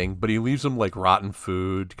eye thing, but he leaves him like rotten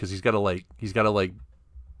food because he's got to let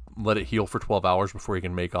it heal for 12 hours before he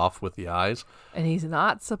can make off with the eyes. And he's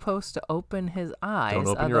not supposed to open his eyes. Don't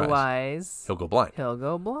open your eyes. He'll go blind.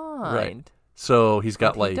 Right. So he's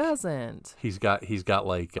got he doesn't. He's got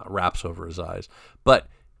like wraps over his eyes. But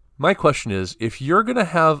my question is, if you're going to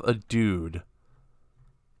have a dude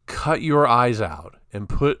cut your eyes out and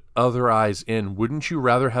put other eyes in, wouldn't you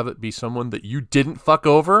rather have it be someone that you didn't fuck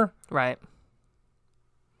over? Right.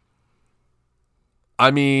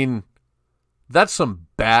 I mean, that's some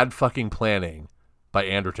bad fucking planning by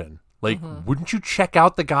Anderton. Like, wouldn't you check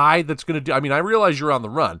out the guy that's going to do... I mean, I realize you're on the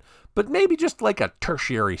run, but maybe just like a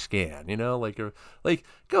tertiary scan, you know? Like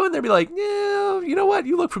go in there and be like, yeah, you know what?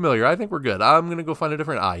 You look familiar. I think we're good. I'm going to go find a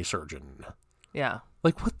different eye surgeon. Yeah.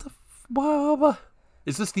 Like, what the...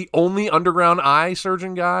 Is this the only underground eye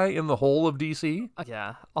surgeon guy in the whole of DC?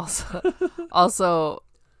 Yeah. Also,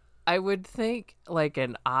 I would think like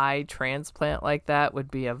an eye transplant like that would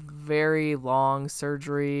be a very long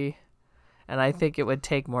surgery, and I think it would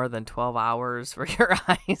take more than 12 hours for your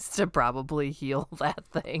eyes to probably heal that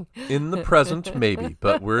thing. In the present, maybe,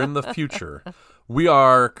 but we're in the future. We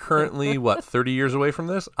are currently, 30 years away from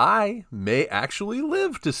this? I may actually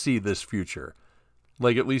live to see this future.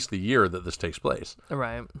 Like at least the year that this takes place.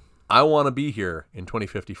 Right. I want to be here in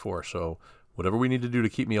 2054, so whatever we need to do to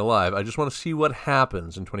keep me alive, I just want to see what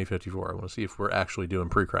happens in 2054. I want to see if we're actually doing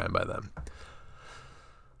pre-crime by then.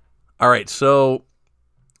 All right, so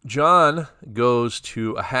John goes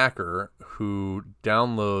to a hacker who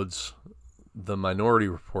downloads the Minority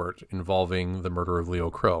Report involving the murder of Leo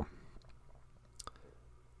Crow.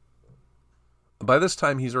 By this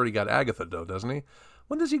time, he's already got Agatha, though, doesn't he?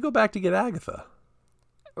 When does he go back to get Agatha?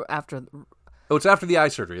 It's after the eye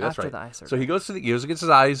surgery. That's right. After the eye surgery. So he goes to gets his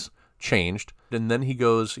eyes changed, and then he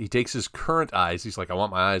takes his current eyes. He's like, I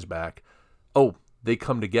want my eyes back. Oh, they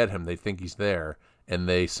come to get him. They think he's there, and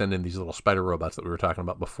they send in these little spider robots that we were talking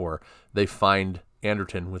about before. They find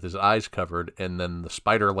Anderton with his eyes covered, and then the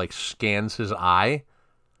spider like scans his eye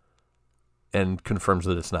and confirms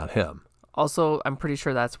that it's not him. Also, I'm pretty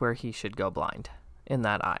sure that's where he should go blind, in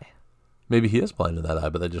that eye. Maybe he is blind in that eye,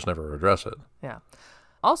 but they just never address it. Yeah.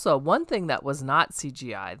 Also, one thing that was not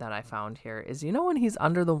CGI that I found here is, you know, when he's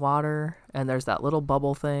under the water and there's that little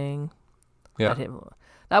bubble thing? Yeah.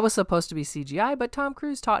 That was supposed to be CGI, but Tom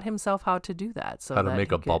Cruise taught himself how to do that. So how to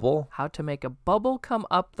make a bubble? How to make a bubble come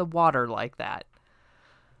up the water like that.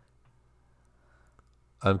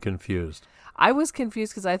 I'm confused. I was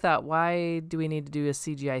confused because I thought, why do we need to do a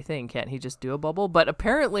CGI thing? Can't he just do a bubble? But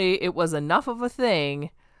apparently it was enough of a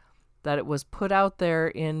thing that it was put out there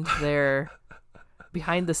in their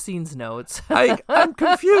behind the scenes notes. I'm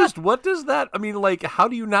confused. What does that... I mean, like, how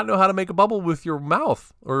do you not know how to make a bubble with your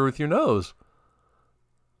mouth or with your nose?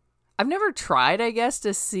 I've never tried, I guess,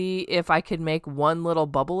 to see if I could make one little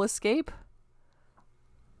bubble escape.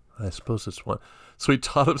 I suppose it's one. So he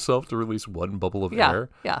taught himself to release one bubble of air?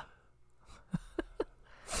 Yeah.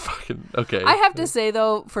 Fucking, okay. I have to say,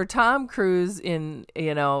 though, for Tom Cruise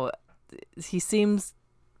he seems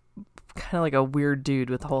kind of like a weird dude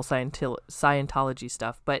with the whole Scientology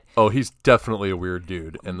stuff, but... Oh, he's definitely a weird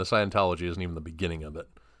dude, and the Scientology isn't even the beginning of it.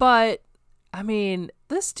 But, I mean,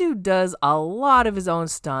 this dude does a lot of his own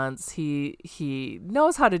stunts. He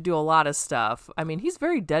knows how to do a lot of stuff. I mean, he's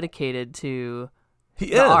very dedicated to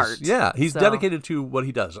He the is. art. Yeah, he's So- dedicated to what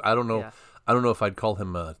he does. I don't know. Yeah. I don't know if I'd call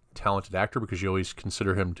him a talented actor because you always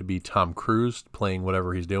consider him to be Tom Cruise playing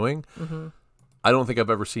whatever he's doing. Mm-hmm. I don't think I've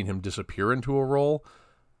ever seen him disappear into a role.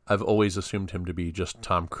 I've always assumed him to be just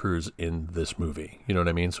Tom Cruise in this movie. You know what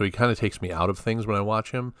I mean? So he kind of takes me out of things when I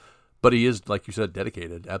watch him. But he is, like you said,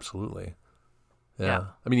 dedicated. Absolutely. Yeah.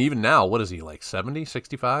 I mean, even now, what is he, like 70,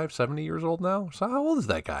 65, 70 years old now? So how old is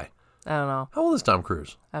that guy? I don't know. How old is Tom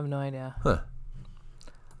Cruise? I have no idea. Huh.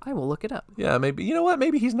 I will look it up. Yeah, maybe. You know what?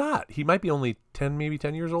 Maybe he's not. He might be only 10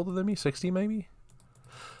 years older than me. 60 maybe?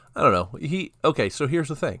 I don't know. Okay, so here's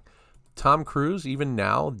the thing. Tom Cruise, even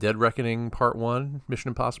now, Dead Reckoning Part 1, Mission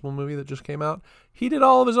Impossible movie that just came out, he did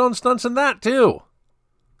all of his own stunts in that, too.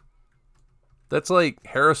 That's like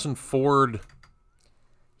Harrison Ford.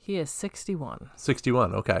 He is 61.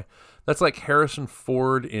 61, okay. That's like Harrison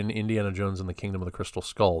Ford in Indiana Jones and the Kingdom of the Crystal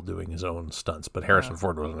Skull doing his own stunts, but Harrison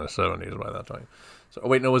Ford was in his 70s by that time. So,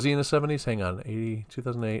 wait, no, was he in his 70s? Hang on,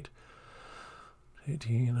 2008,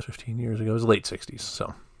 15 years ago. It was late 60s,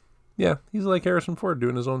 so. Yeah, he's like Harrison Ford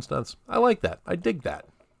doing his own stunts. I like that. I dig that.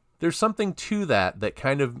 There's something to that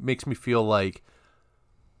kind of makes me feel like,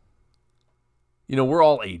 we're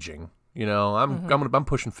all aging. I'm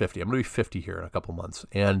pushing 50. I'm going to be 50 here in a couple months.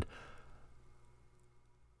 And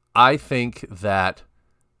I think that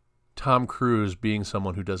Tom Cruise being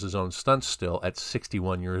someone who does his own stunts still at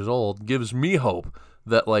 61 years old gives me hope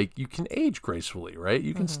that, like, you can age gracefully, right?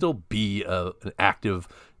 You can still be an active,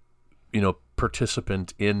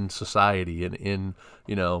 participant in society and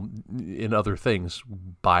in other things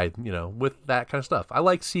by, with that kind of stuff. I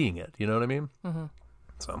like seeing it. You know what I mean? Mm-hmm.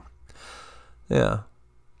 So, yeah.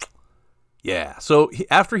 Yeah. So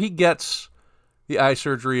after he gets the eye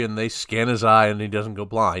surgery and they scan his eye and he doesn't go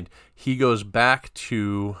blind, he goes back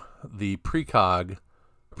to the pre-crime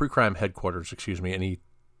headquarters, and he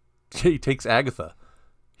takes Agatha.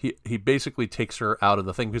 He basically takes her out of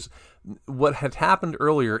the thing because what had happened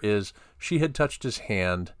earlier is she had touched his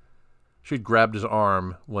hand. She had grabbed his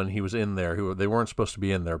arm when he was in there. They weren't supposed to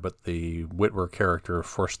be in there, but the Whitwer character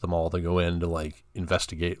forced them all to go in to, like,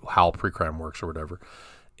 investigate how pre-crime works or whatever.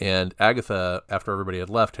 And Agatha, after everybody had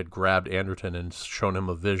left, had grabbed Anderton and shown him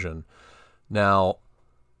a vision. Now,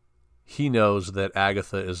 he knows that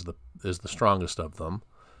Agatha is the strongest of them,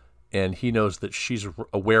 and he knows that she's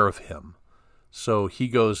aware of him. So he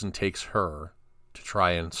goes and takes her to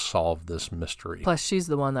try and solve this mystery. Plus, she's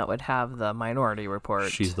the one that would have the Minority Report.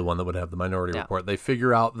 She's the one that would have the Minority Report. They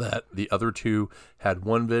figure out that the other two had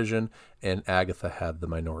one vision, and Agatha had the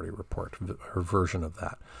Minority Report, her version of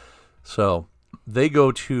that. So they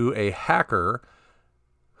go to a hacker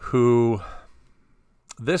who,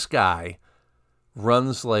 this guy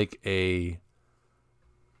runs like a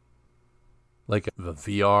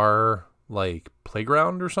VR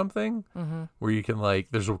playground or something, where you can,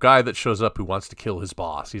 there's a guy that shows up who wants to kill his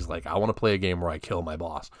boss. He's like, I want to play a game where I kill my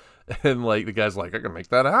boss. And the guy's like, I can make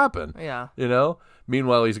that happen. Yeah.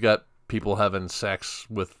 Meanwhile, he's got people having sex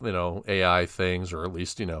with, AI things, or at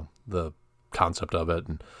least, the concept of it.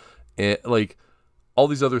 And all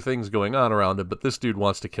these other things going on around him, but this dude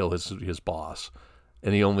wants to kill his boss.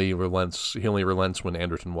 And he only relents when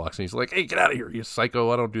Anderton walks in. He's like, hey, get out of here, you psycho.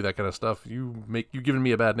 I don't do that kind of stuff. You giving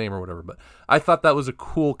me a bad name or whatever. But I thought that was a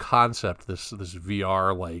cool concept, this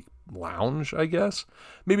VR lounge, I guess.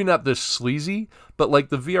 Maybe not this sleazy, but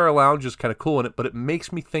the VR lounge is kind of cool in it, but it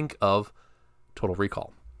makes me think of Total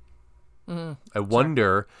Recall. Mm-hmm. I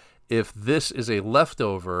wonder if this is a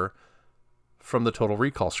leftover from the Total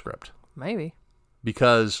Recall script. Maybe.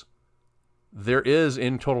 Because there is,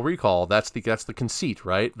 in Total Recall, that's the conceit,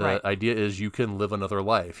 right? The idea is you can live another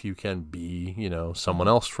life. You can be, someone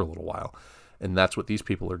else for a little while. And that's what these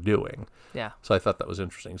people are doing. Yeah. So I thought that was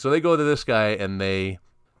interesting. So they go to this guy, and they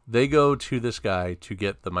go to this guy to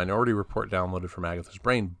get the Minority Report downloaded from Agatha's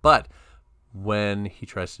brain. But when he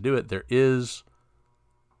tries to do it, there is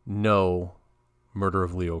no murder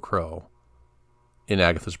of Leo Crow in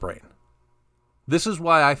Agatha's brain. This is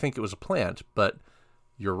why I think it was a plant, but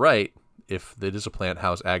you're right. If it is a plant,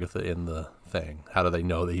 how's Agatha in the thing? How do they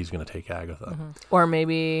know that he's going to take Agatha? Mm-hmm. Or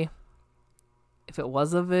maybe if it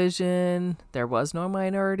was a vision, there was no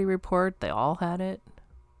Minority Report. They all had it.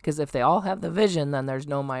 Because if they all have the vision, then there's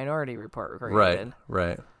no Minority Report created.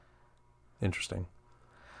 Right. Interesting.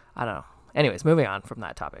 I don't know. Anyways, moving on from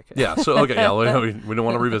that topic. Yeah, so, okay, yeah, we don't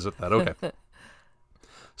want to revisit that. Okay.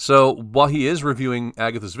 So while he is reviewing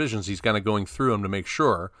Agatha's visions, he's kind of going through them to make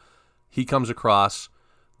sure. He comes across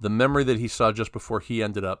the memory that he saw just before he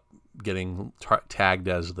ended up getting tagged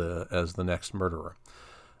as the next murderer.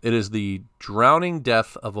 It is the drowning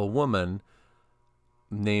death of a woman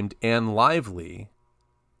named Anne Lively,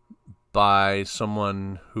 by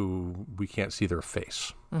someone who we can't see their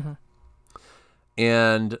face. Mm-hmm.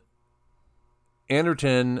 And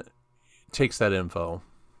Anderton takes that info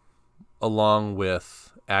along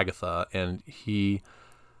with Agatha, and he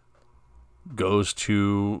goes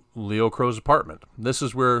to Leo Crow's apartment. This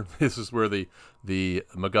is where the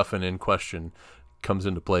MacGuffin in question comes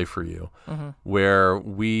into play for you, where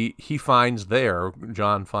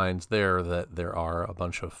John finds there that there are a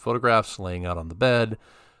bunch of photographs laying out on the bed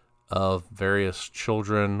of various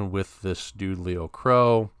children with this dude Leo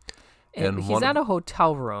Crow. And he's at a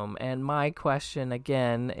hotel room, and my question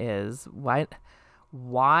again is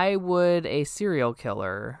why would a serial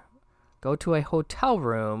killer go to a hotel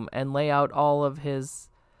room and lay out all of his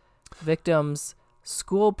victims'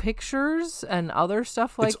 school pictures and other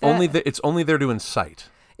stuff like that? It's only there to incite.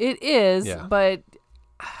 It is, Yeah. But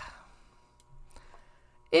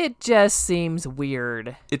it just seems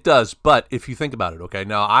weird. It does, but if you think about it, okay,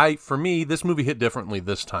 now for me, this movie hit differently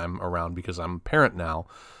this time around because I'm a parent now,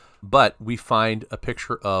 but we find a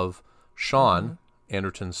picture of Sean,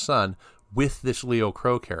 Anderton's son, with this Leo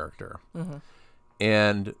Crow character. Mm-hmm.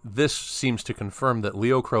 And this seems to confirm that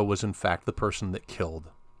Leo Crow was in fact the person that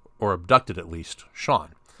killed, or abducted at least,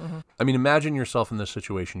 Sean. Mm-hmm. I mean, imagine yourself in this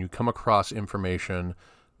situation. You come across information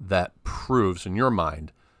that proves in your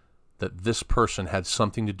mind that this person had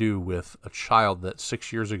something to do with a child that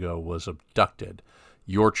 6 years ago was abducted,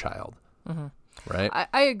 your child, right?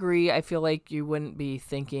 I agree. I feel like you wouldn't be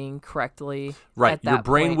thinking correctly. Right. At Your that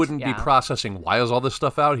brain point. wouldn't be Yeah. processing, why is all this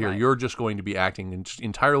stuff out here? Right. You're just going to be acting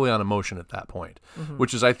entirely on emotion at that point,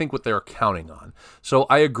 which is, I think, what they're counting on. So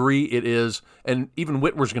I agree it is, and even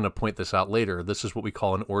Whitwer's going to point this out later, this is what we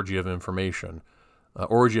call an orgy of information.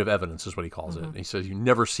 Orgy of evidence is what he calls it. He says, you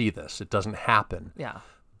never see this. It doesn't happen. Yeah.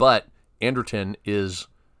 But Anderton is,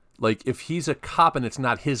 like, if he's a cop and it's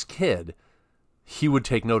not his kid, he would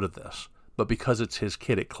take note of this. But because it's his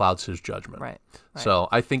kid, it clouds his judgment. Right. So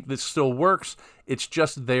I think this still works. It's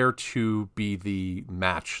just there to be the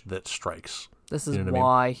match that strikes. This is You know what I mean?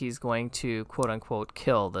 why he's going to, quote unquote,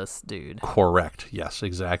 kill this dude. Correct. Yes,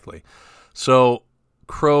 exactly. So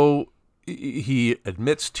Crow, he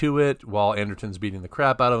admits to it while Anderton's beating the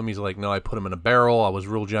crap out of him. He's like, no, I put him in a barrel. I was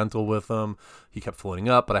real gentle with him. He kept floating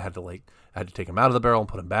up, but I had to take him out of the barrel and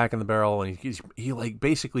put him back in the barrel. And he like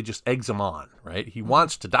basically just eggs him on, right? He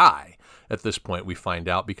wants to die at this point, we find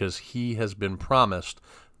out, because he has been promised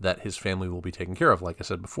that his family will be taken care of, like I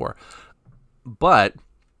said before. But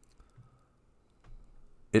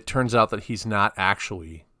it turns out that he's not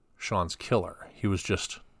actually Sean's killer. He was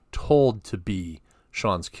just told to be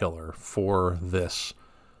Sean's killer for this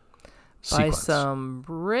sequence. By some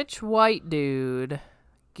rich white dude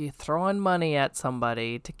throwing money at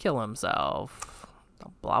somebody to kill himself.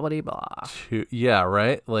 Blah, blah, blah. Yeah,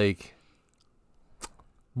 right? Like,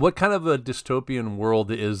 what kind of a dystopian world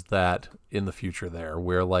is that in the future there,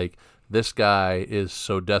 where, like, this guy is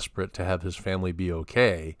so desperate to have his family be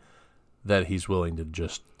okay that he's willing to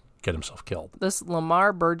just get himself killed? This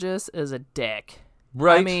Lamar Burgess is a dick.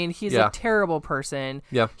 Right. I mean, he's Yeah. a terrible person.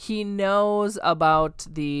 Yeah. He knows about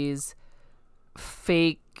these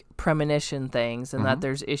fake premonition things and that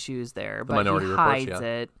there's issues there, but Minority he Reports, hides yeah.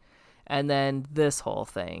 it. And then this whole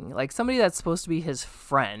thing, like somebody that's supposed to be his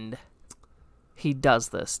friend, he does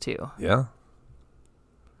this too. Yeah.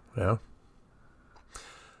 Yeah.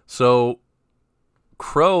 So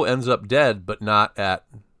Crow ends up dead, but not at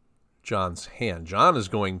John's hand. John is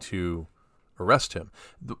going to arrest him.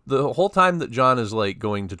 The whole time that John is like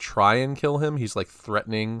going to try and kill him, he's like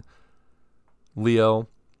threatening Leo.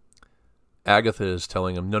 Agatha is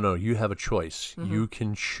telling him, no, you have a choice. You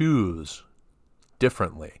can choose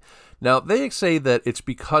differently. Now, they say that it's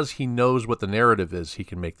because he knows what the narrative is he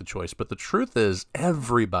can make the choice, but the truth is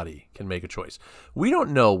everybody can make a choice. We don't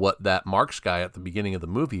know what that Marks guy at the beginning of the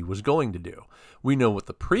movie was going to do. We know what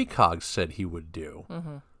the precogs said he would do,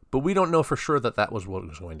 but we don't know for sure that that was what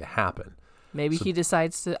was going to happen. Maybe he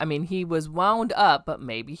decides to, I mean, he was wound up, but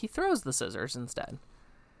maybe he throws the scissors instead.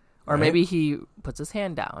 Or Right. maybe he puts his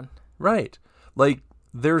hand down. Right. Like,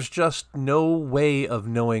 there's just no way of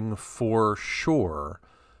knowing for sure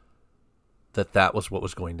that that was what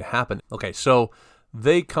was going to happen. Okay, so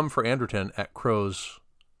they come for Anderton at Crow's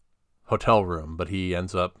hotel room, but he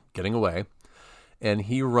ends up getting away, and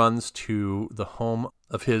he runs to the home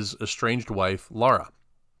of his estranged wife, Laura.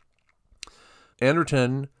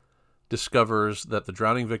 Anderton discovers that the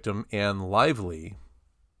drowning victim, Anne Lively,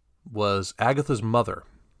 was Agatha's mother,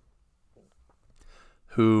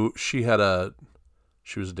 who she was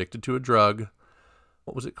addicted to a drug.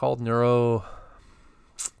 What was it called? Neuroin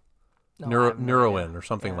or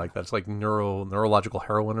something like that. It's like neurological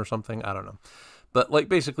heroin or something. I don't know. But like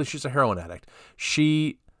basically she's a heroin addict.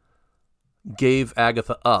 She gave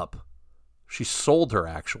Agatha up. She sold her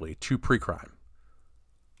actually to pre-crime,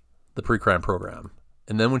 the pre-crime program.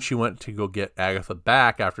 And then when she went to go get Agatha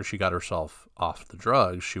back after she got herself off the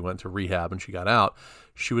drugs, she went to rehab and she got out,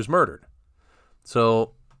 she was murdered.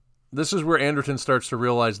 So this is where Anderton starts to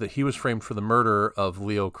realize that he was framed for the murder of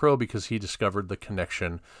Leo Crow because he discovered the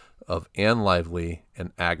connection of Anne Lively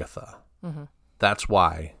and Agatha. Mm-hmm. That's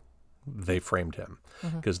why they framed him,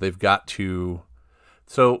 because they've got to.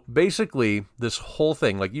 So basically, this whole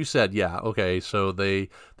thing, like you said, yeah, okay, so they're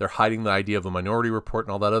hiding the idea of a minority report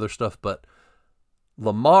and all that other stuff, but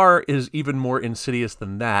Lamar is even more insidious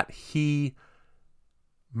than that. He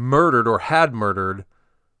murdered or had murdered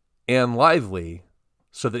Anne Lively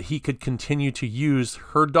so that he could continue to use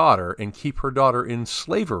her daughter and keep her daughter in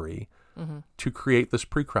slavery to create this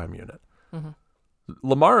pre-crime unit. Mm-hmm.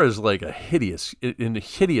 Lamar is like a hideous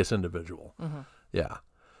individual. Mm-hmm. Yeah.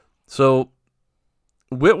 So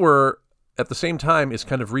Whitwer, at the same time, is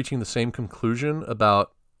kind of reaching the same conclusion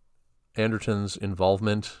about Anderton's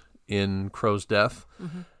involvement in Crow's death.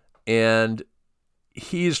 Mm-hmm. And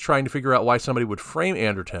he's trying to figure out why somebody would frame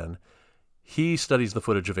Anderton. He studies the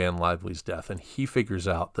footage of Anne Lively's death, and he figures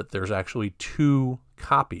out that there's actually 2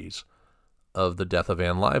 copies of the death of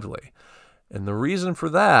Anne Lively. And the reason for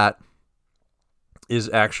that is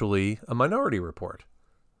actually a minority report.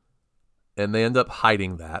 And they end up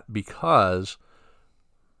hiding that because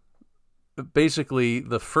basically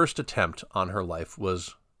the first attempt on her life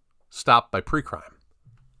was stopped by pre-crime.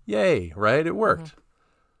 Yay, right? It worked. Mm-hmm.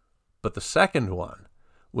 But the second one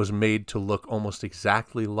was made to look almost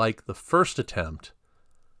exactly like the first attempt,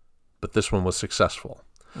 but this one was successful.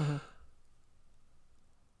 Mm-hmm.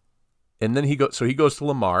 And then he goes to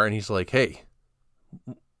Lamar and he's like, hey,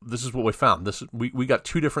 this is what we found. We got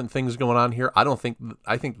 2 different things going on here. I think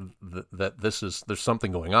that there's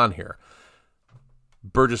something going on here.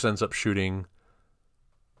 Burgess ends up shooting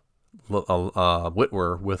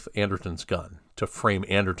Whitwer with Anderton's gun to frame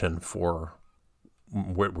Anderton for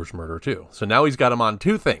Whitwer's murder too. So now he's got him on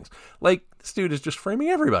 2 things. Like, this dude is just framing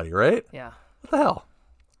everybody, right? Yeah. What the hell?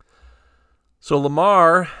 So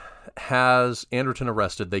Lamar has Anderton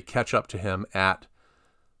arrested. They catch up to him at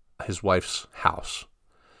his wife's house.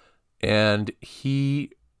 And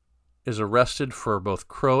he is arrested for both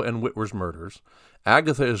Crow and Whitwer's murders.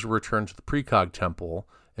 Agatha is returned to the Precog Temple,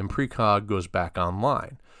 and Precog goes back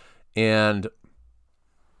online. And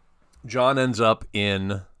John ends up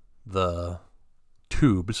in the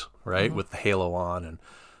tubes, right, mm-hmm. with the halo on and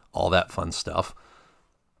all that fun stuff.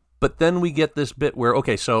 But then we get this bit where,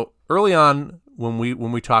 okay, so early on when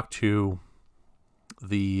we talked to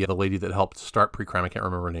the lady that helped start pre-crime, I can't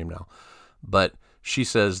remember her name now, but she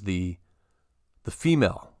says the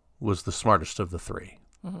female was the smartest of the 3,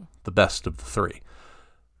 mm-hmm. the best of the 3.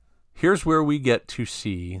 Here's where we get to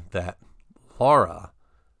see that Laura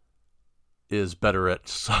is better at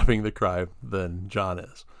solving the crime than John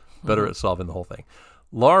is. Better at solving the whole thing.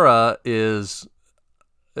 Laura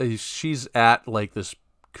she's at like this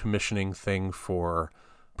commissioning thing for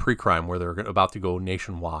pre-crime where they're about to go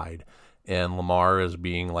nationwide, and Lamar is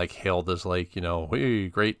being like hailed as like, hey,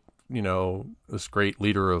 great, this great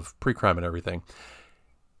leader of pre-crime and everything.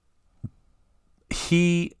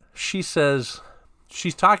 She says,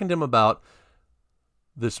 she's talking to him about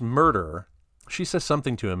this murder. She says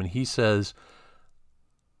something to him, and he says,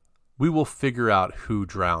 we will figure out who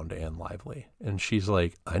drowned Anne Lively. And she's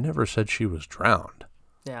like, I never said she was drowned.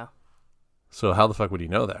 Yeah. So how the fuck would he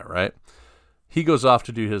know that, right? He goes off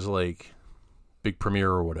to do his like big premiere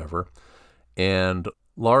or whatever. And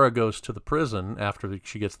Laura goes to the prison after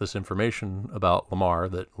she gets this information about Lamar,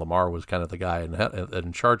 that Lamar was kind of the guy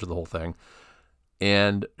in charge of the whole thing.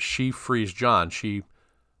 And she frees John. She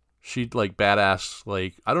like badass,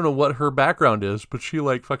 like, I don't know what her background is, but she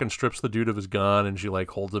like fucking strips the dude of his gun and she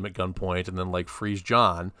like holds him at gunpoint and then like frees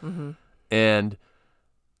John. Mm-hmm. And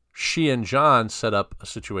she and John set up a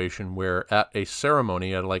situation where at a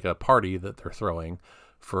ceremony, at like a party that they're throwing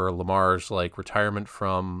for Lamar's like retirement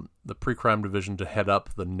from the pre-crime division to head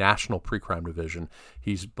up the national pre-crime division,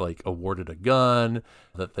 he's like awarded a gun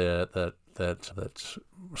that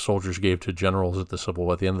soldiers gave to generals at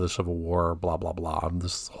the end of the Civil War, blah, blah, blah.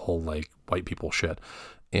 This whole like white people shit.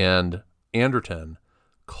 And Anderton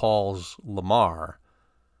calls Lamar,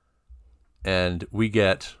 and we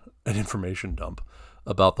get an information dump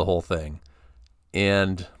about the whole thing.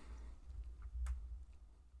 And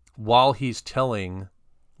while he's telling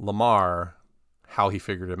Lamar how he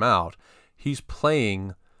figured him out, he's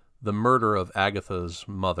playing the murder of Agatha's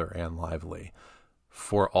mother, Anne Lively,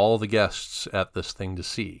 for all the guests at this thing to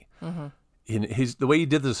see. Mm-hmm. the way he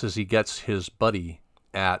did this is he gets his buddy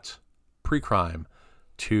at pre-crime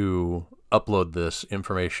to upload this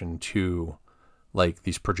information to like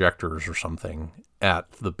these projectors or something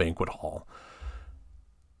at the banquet hall.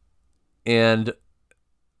 And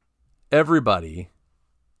everybody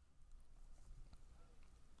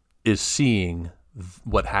is seeing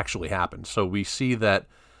what actually happened. So we see that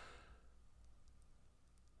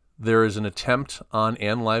there is an attempt on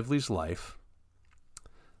Anne Lively's life.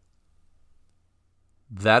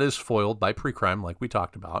 That is foiled by pre-crime, like we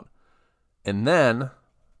talked about. And then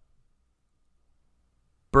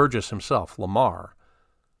Burgess himself, Lamar,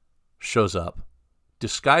 shows up,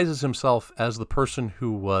 disguises himself as the person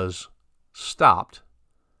who was stopped,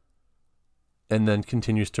 and then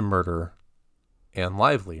continues to murder Anne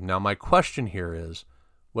Lively. Now, my question here is,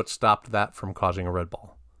 what stopped that from causing a red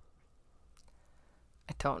ball?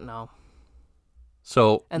 I don't know.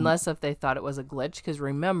 So, unless if they thought it was a glitch, because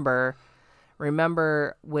remember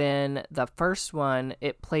when the first one,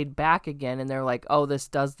 it played back again, and they're like, oh, this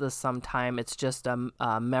does this sometime. It's just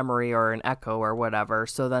a memory or an echo or whatever.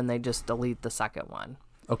 So then they just delete the second one.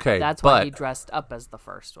 Okay, that's why he dressed up as the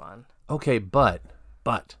first one. Okay, but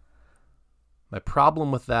my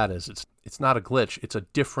problem with that is it's not a glitch. It's a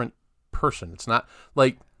different person. It's not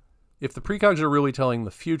like if the precogs are really telling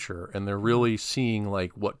the future and they're really seeing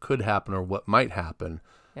like what could happen or what might happen.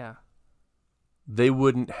 Yeah. They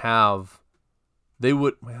would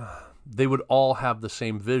all have the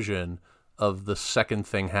same vision of the second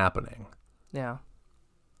thing happening. Yeah.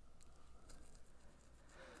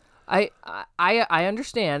 I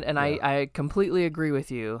understand, and yeah. I completely agree with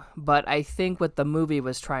you, but I think what the movie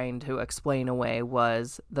was trying to explain away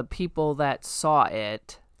was the people that saw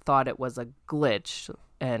it thought it was a glitch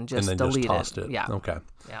and just deleted tossed it. Yeah. Okay.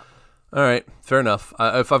 Yeah. All right. Fair enough.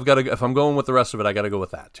 If I'm going with the rest of it, I got to go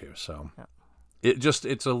with that too. So yeah.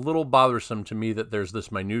 It's a little bothersome to me that there's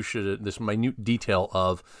this minute detail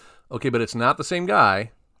of, okay, but it's not the same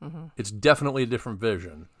guy. Mm-hmm. It's definitely a different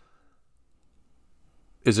vision.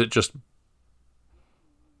 Is it just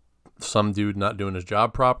some dude not doing his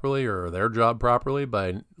job properly or their job properly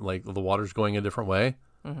by like the water's going a different way?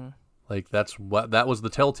 Mm-hmm. Like that was the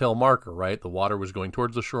telltale marker, right? The water was going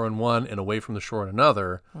towards the shore in one and away from the shore in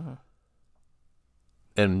another. Mm-hmm.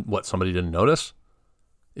 And somebody didn't notice?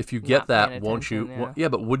 If you get that, won't you? Yeah,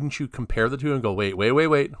 but wouldn't you compare the two and go,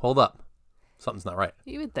 wait, hold up. Something's not right.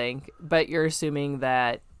 You would think, but you're assuming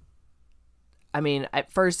that, I mean,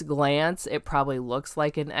 at first glance, it probably looks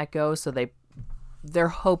like an echo, so they're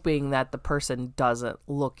hoping that the person doesn't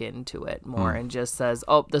look into it more and just says,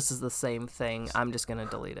 oh, this is the same thing. I'm just going to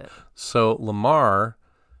delete it. So Lamar's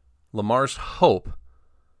hope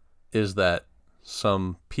is that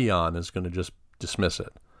some peon is going to just dismiss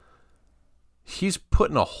it. He's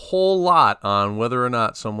putting a whole lot on whether or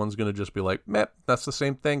not someone's going to just be like, meh, that's the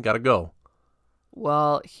same thing, gotta go.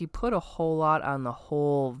 Well, he put a whole lot on the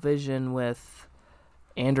whole vision with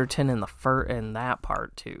Anderton in that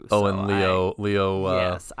part too. Oh, so and Leo.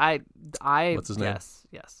 Yes, I. What's his name?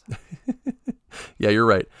 Yes. Yeah, you're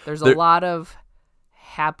right. There's a lot of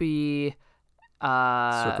happy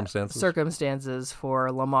circumstances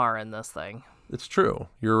for Lamar in this thing. It's true.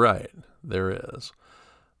 You're right. There is.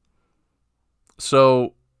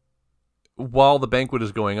 So, while the banquet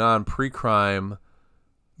is going on, pre-crime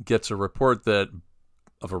gets a report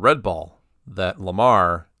of a red ball that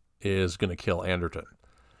Lamar is going to kill Anderton.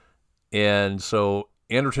 And so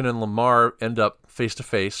Anderton and Lamar end up face to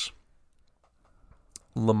face.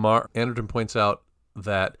 Anderton points out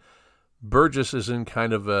that Burgess is in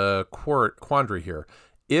kind of a quandary here.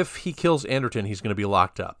 If he kills Anderton, he's going to be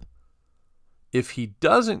locked up. If he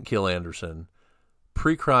doesn't kill Anderson,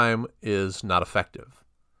 pre-crime is not effective,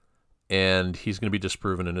 and he's going to be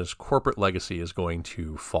disproven, and his corporate legacy is going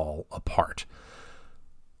to fall apart.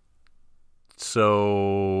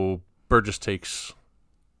 So Burgess takes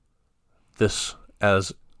this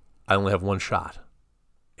as, I only have one shot,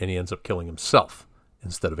 and he ends up killing himself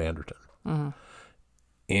instead of Anderton. Mm-hmm.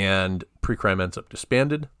 And pre-crime ends up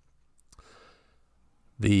disbanded.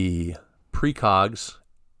 The precogs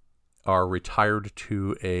are retired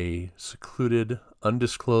to a secluded,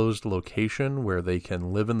 undisclosed location where they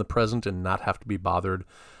can live in the present and not have to be bothered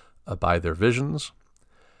by their visions.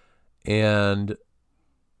 And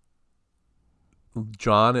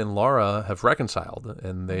John and Laura have reconciled,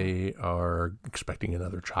 and they are expecting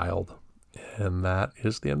another child. And that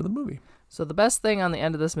is the end of the movie. So the best thing on the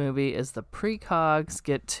end of this movie is the precogs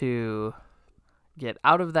get to get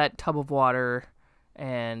out of that tub of water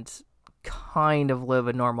and kind of live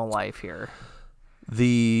a normal life here.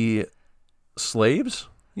 The slaves,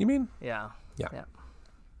 you mean? Yeah.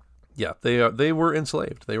 Yeah, they were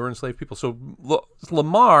enslaved. They were enslaved people. So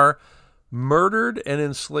Lamar murdered and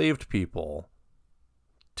enslaved people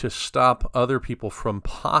to stop other people from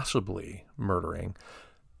possibly murdering.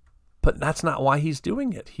 But that's not why he's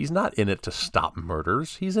doing it. He's not in it to stop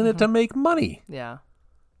murders. He's in it to make money. Yeah.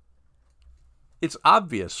 It's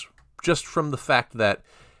obvious just from the fact that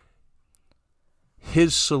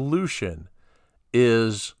his solution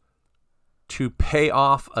is to pay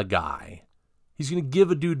off a guy. He's going to give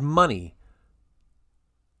a dude money.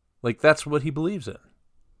 Like, that's what he believes in,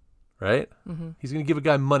 right? Mm-hmm. He's going to give a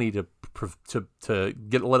guy money to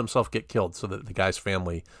let himself get killed so that the guy's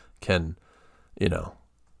family can,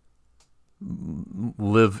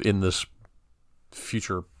 live in this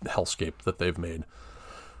future hellscape that they've made.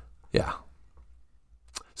 Yeah.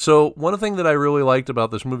 So one thing that I really liked about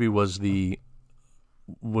this movie was the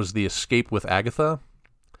escape with Agatha,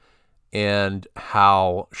 and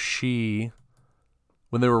how she,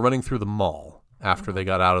 when they were running through the mall after they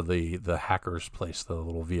got out of the hacker's place, the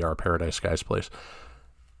little VR Paradise Skies place,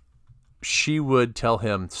 she would tell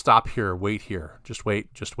him, "Stop here, wait here, just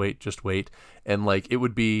wait, just wait, just wait," and like it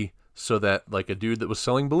would be so that like a dude that was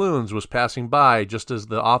selling balloons was passing by just as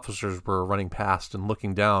the officers were running past and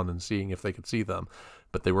looking down and seeing if they could see them,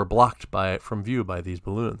 but they were blocked from view by these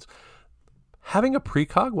balloons. Having a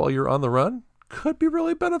precog while you're on the run could be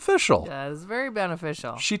really beneficial. Yeah, it's very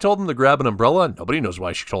beneficial. She told him to grab an umbrella. Nobody knows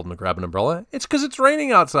why she told him to grab an umbrella. It's because it's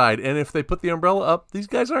raining outside, and if they put the umbrella up, these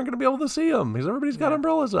guys aren't going to be able to see them because everybody's got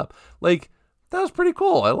umbrellas up. Like, that was pretty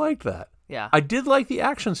cool. I liked that. Yeah. I did like the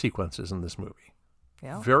action sequences in this movie.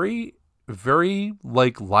 Yeah. Very, very,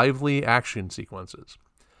 like, lively action sequences.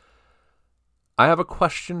 I have a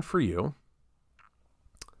question for you.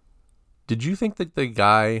 Did you think that the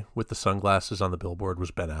guy with the sunglasses on the billboard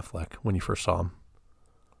was Ben Affleck when you first saw him?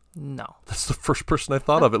 No. That's the first person I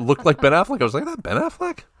thought of. It looked like Ben Affleck. I was like, that Ben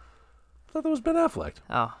Affleck? I thought that was Ben Affleck.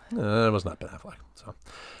 Oh. It was not Ben Affleck. So,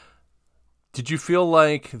 did you feel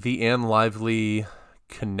like the Anne Lively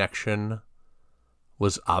connection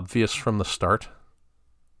was obvious from the start?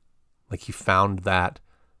 Like he found that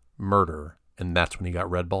murder, and that's when he got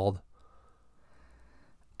redballed?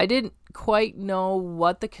 I didn't quite know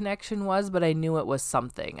what the connection was, but I knew it was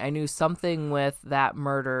something. I knew something with that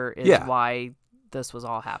murder is why this was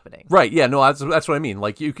all happening. Right. Yeah. No, that's what I mean.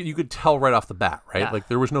 Like you could tell right off the bat, right? Yeah. Like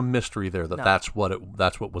there was no mystery there that's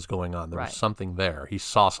what was going on. There was something there. He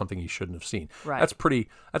saw something he shouldn't have seen. Right. That's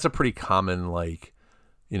a pretty common, like,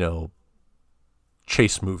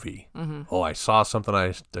 chase movie. Mm-hmm. Oh, I saw something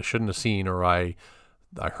I shouldn't have seen, or I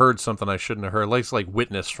heard something I shouldn't have heard. Like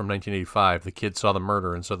Witness from 1985. The kid saw the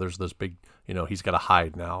murder, and so there's this big, he's got to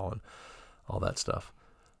hide now and all that stuff.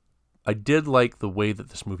 I did like the way that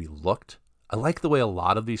this movie looked. I like the way a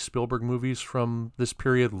lot of these Spielberg movies from this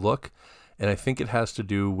period look, and I think it has to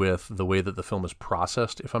do with the way that the film is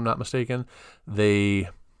processed, if I'm not mistaken. It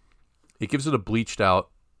gives it a bleached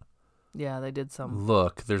out they did some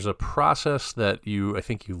look. There's a process that I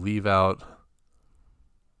think you leave out.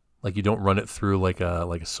 Like you don't run it through like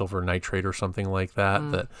a silver nitrate or something like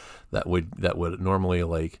that. That would normally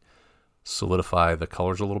like solidify the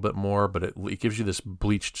colors a little bit more, but it gives you this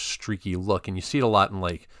bleached, streaky look, and you see it a lot in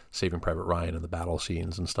like Saving Private Ryan and the battle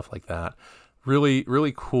scenes and stuff like that. Really,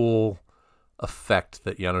 really cool effect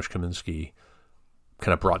that Janusz Kaminski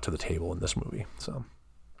kind of brought to the table in this movie. So,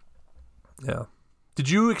 yeah. Did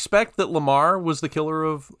you expect that Lamar was the killer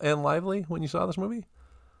of Anne Lively when you saw this movie?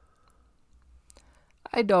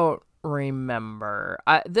 I don't remember.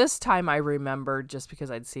 This time I remembered, just because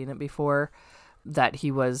I'd seen it before, that he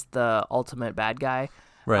was the ultimate bad guy.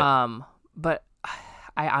 Right. But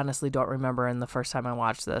I honestly don't remember in the first time I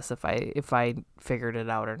watched this if I figured it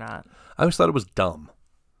out or not. I always thought it was dumb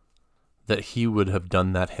that he would have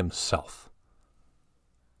done that himself.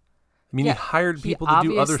 I mean, he hired people to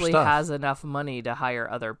do other stuff. He obviously has enough money to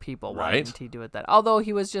hire other people. Why didn't he do it then? Although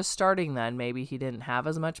he was just starting then, maybe he didn't have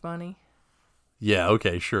as much money. Yeah,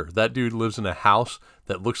 okay, sure. That dude lives in a house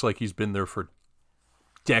that looks like he's been there for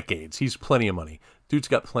decades. He's plenty of money. Dude's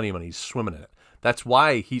got plenty of money. He's swimming in it. That's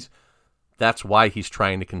why he's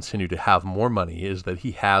trying to continue to have more money, is that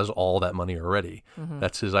he has all that money already. Mm-hmm.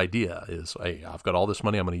 That's his idea, is, hey, I've got all this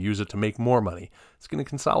money. I'm going to use it to make more money. It's going to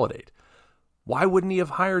consolidate. Why wouldn't he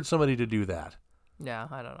have hired somebody to do that? Yeah,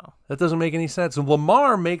 I don't know. That doesn't make any sense. And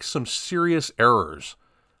Lamar makes some serious errors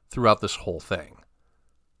throughout this whole thing.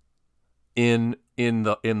 In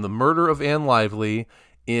the murder of Anne Lively,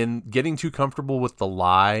 in getting too comfortable with the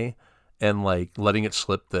lie and like letting it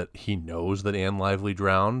slip that he knows that Anne Lively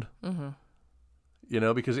drowned.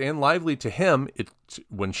 Mm-hmm. Because Anne Lively, to him,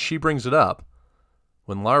 when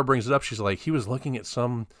Lara brings it up, she's like, he was looking at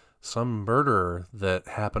some some murder that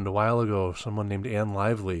happened a while ago of someone named Anne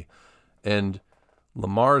Lively. And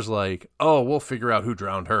Lamar's like, oh, we'll figure out who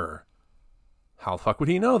drowned her. How the fuck would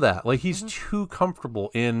he know that? Like, he's too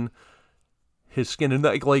comfortable in his skin. And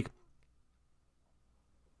like,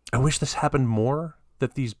 I wish this happened more,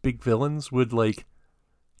 that these big villains would, like,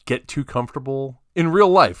 get too comfortable in real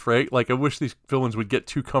life, right? Like, I wish these villains would get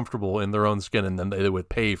too comfortable in their own skin and then they would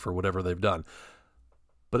pay for whatever they've done.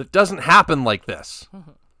 But it doesn't happen like this.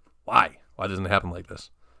 Why? Why doesn't it happen like this?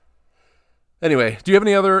 Anyway, do you have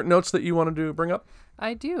any other notes that you wanted to bring up?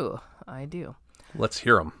 I do. Let's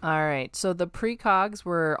hear them. All right. So the precogs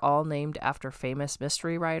were all named after famous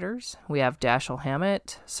mystery writers. We have Dashiell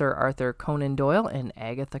Hammett, Sir Arthur Conan Doyle, and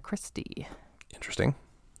Agatha Christie. Interesting.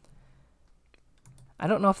 I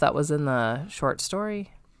don't know if that was in the short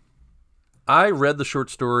story. I read the short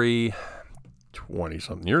story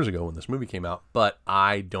 20-something years ago when this movie came out, but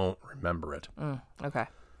I don't remember it. Okay.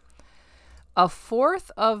 A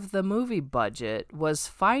fourth of the movie budget was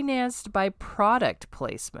financed by product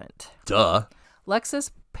placement. Duh.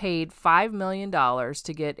 Lexus paid $5 million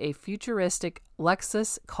to get a futuristic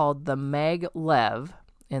Lexus called the Mag Lev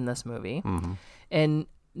in this movie. Mm-hmm. And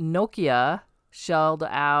Nokia shelled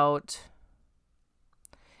out,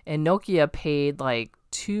 and Nokia paid like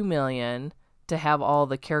 $2 million to have all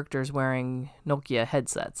the characters wearing Nokia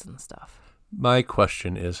headsets and stuff. My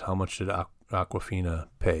question is, how much did Aquafina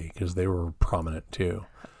pay? Because they were prominent too.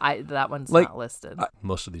 That one's not listed.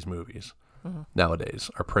 Most of these movies nowadays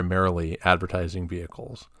are primarily advertising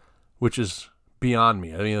vehicles, which is beyond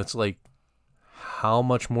me. I mean, it's like, how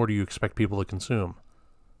much more do you expect people to consume?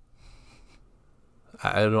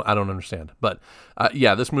 I don't understand. But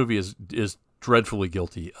yeah, this movie is dreadfully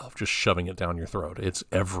guilty of just shoving it down your throat. It's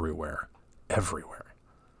everywhere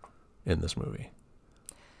in this movie.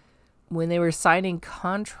 When they were signing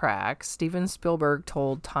contracts, Steven Spielberg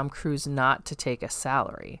told Tom Cruise not to take a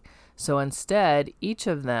salary. So instead, each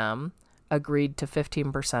of them agreed to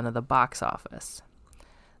 15% of the box office.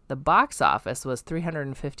 The box office was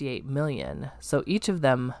 $358 million, so each of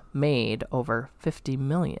them made over $50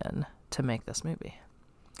 million to make this movie.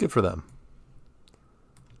 Good for them.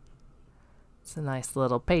 It's a nice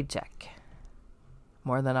little paycheck.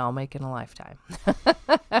 More than I'll make in a lifetime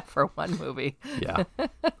for one movie. Yeah.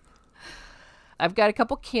 I've got a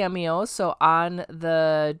couple cameos. So on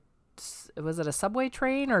was it a subway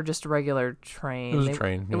train or just a regular train? It was a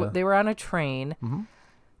train. Yeah. They were on a train. Mm-hmm.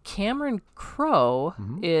 Cameron Crowe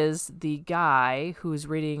is the guy who's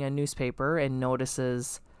reading a newspaper and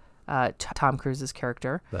notices Tom Cruise's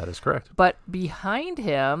character. That is correct. But behind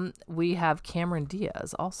him, we have Cameron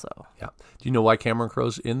Diaz also. Yeah. Do you know why Cameron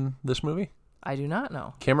Crowe's in this movie? I do not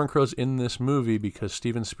know. Cameron Crowe's in this movie because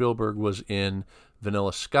Steven Spielberg was in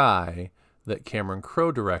Vanilla Sky that Cameron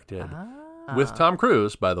Crowe directed with Tom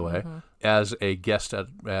Cruise, by the way, as a guest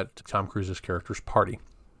at Tom Cruise's character's party.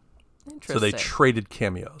 Interesting. So they traded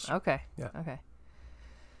cameos. Okay. Yeah. Okay.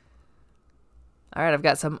 All right, I've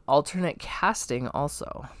got some alternate casting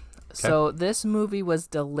also. Okay. So this movie was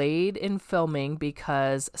delayed in filming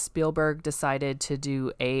because Spielberg decided to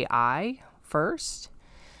do AI first.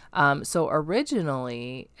 So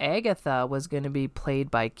originally, Agatha was going to be played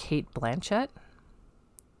by Cate Blanchett.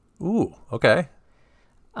 Ooh, okay.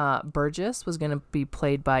 Burgess was going to be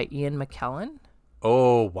played by Ian McKellen.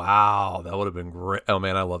 Oh, wow. That would have been great. Oh,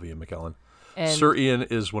 man, I love Ian McKellen. And Sir Ian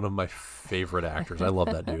is one of my favorite actors. I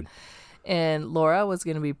love that dude. And Laura was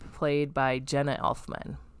going to be played by Jenna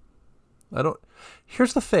Elfman.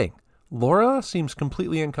 Here's the thing. Laura seems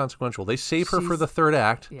completely inconsequential. They save her for the third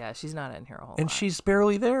act. Yeah, she's not in here a whole lot. And she's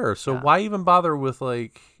barely there. So why even bother with,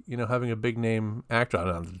 like, having a big name actor? I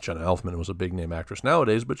don't know, Jenna Elfman was a big name actress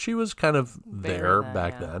nowadays, but she was kind of there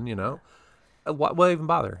back then, Why even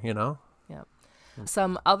bother, Yep.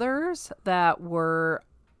 Some others that were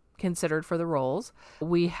considered for the roles,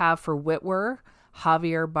 we have for Witwer,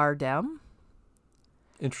 Javier Bardem.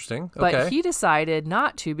 Interesting. Okay. But he decided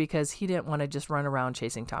not to because he didn't want to just run around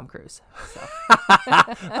chasing Tom Cruise. So.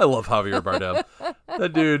 I love Javier Bardem.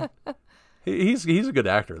 That dude, he's a good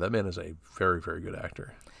actor. That man is a very, very good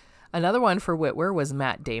actor. Another one for Witwer was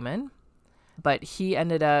Matt Damon. But he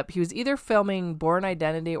was either filming Bourne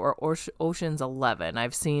Identity or Ocean's 11.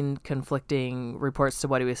 I've seen conflicting reports to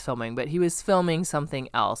what he was filming, but he was filming something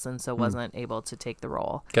else and so wasn't able to take the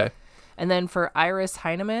role. Okay. And then for Iris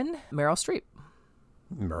Heineman, Meryl Streep.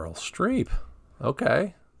 Meryl Streep.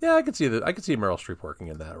 Okay. Yeah, I could see that. I could see Meryl Streep working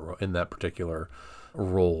in that particular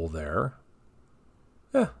role there.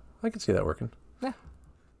 Yeah, I could see that working. Yeah.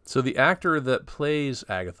 So the actor that plays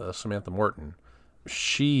Agatha, Samantha Morton,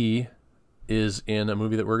 she is in a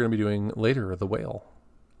movie that we're going to be doing later, The Whale.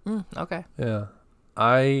 Okay. Yeah.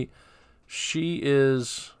 She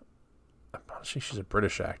is, honestly, she's a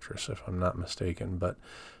British actress, if I'm not mistaken, but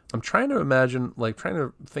I'm trying to imagine, like, trying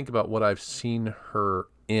to think about what I've seen her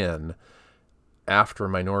in after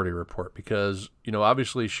Minority Report, because,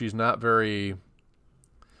 obviously she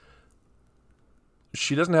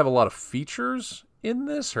doesn't have a lot of features in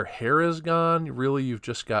this. Her hair is gone. Really, you've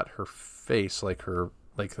just got her face, like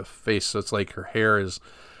the face. So it's like her hair is,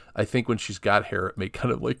 I think when she's got hair, it may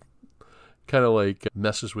kind of like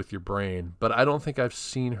messes with your brain. But I don't think I've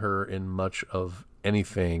seen her in much of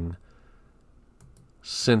anything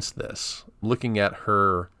since this. Looking at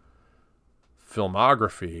her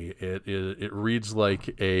filmography, it reads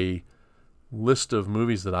like a list of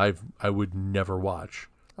movies that I would never watch.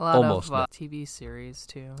 A lot of TV series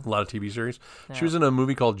too. A lot of TV series. Yeah. She was in a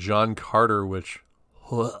movie called John Carter, which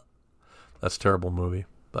that's a terrible movie.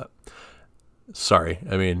 But sorry,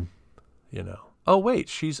 I mean, Oh wait,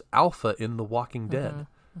 she's Alpha in The Walking Dead.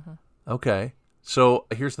 Okay. So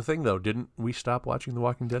here's the thing, though. Didn't we stop watching The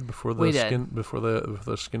Walking Dead before the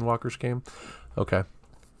Skinwalkers came? Okay,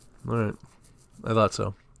 all right. I thought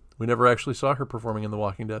so. We never actually saw her performing in The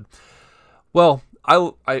Walking Dead. Well,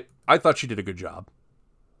 I thought she did a good job.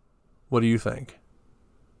 What do you think?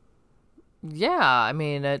 Yeah, I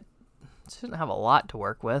mean, she didn't have a lot to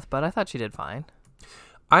work with, but I thought she did fine.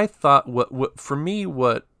 I thought what for me,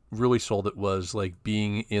 what really sold it was like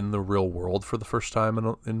being in the real world for the first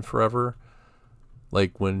time in forever.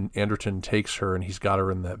 Like when Anderton takes her and he's got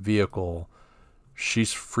her in that vehicle,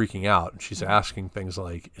 she's freaking out and she's asking things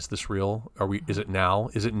like, "Is this real? Is it now?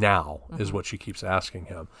 Is it now?" Is what she keeps asking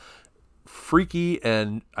him. Freaky,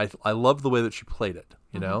 and I love the way that she played it.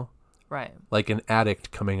 Right. Like an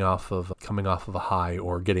addict coming off of a high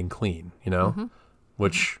or getting clean.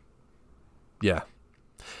 Which, yeah.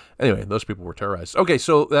 Anyway, those people were terrorized. Okay,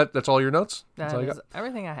 so that's all your notes? That's all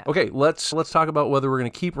everything I have. Okay, let's talk about whether we're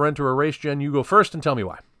going to keep, rent, or erase. Jen, you go first and tell me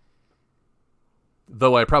why.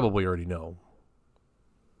 Though I probably already know.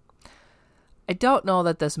 I don't know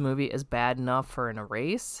that this movie is bad enough for an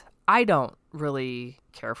erase. I don't really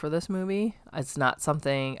care for this movie. It's not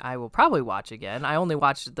something I will probably watch again. I only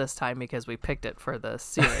watched it this time because we picked it for the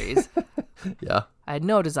series. Yeah. I had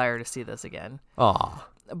no desire to see this again. Aw.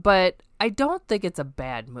 But I don't think it's a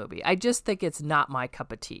bad movie. I just think it's not my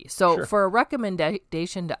cup of tea. So for a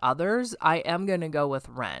recommendation to others, I am going to go with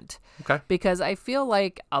Rent. Okay. Because I feel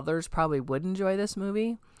like others probably would enjoy this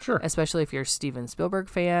movie. Sure. Especially if you're a Steven Spielberg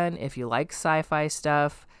fan, if you like sci-fi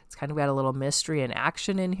stuff. It's kind of got a little mystery and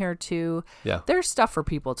action in here too. Yeah. There's stuff for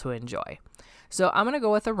people to enjoy. So I'm going to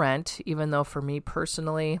go with a Rent, even though for me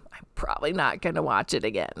personally, I'm probably not going to watch it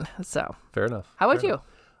again. So fair enough. How about you?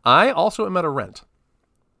 I also am at a Rent,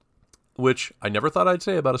 which I never thought I'd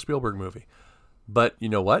say about a Spielberg movie. But you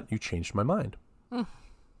know what? You changed my mind.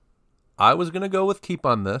 I was going to go with keep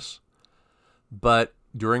on this, but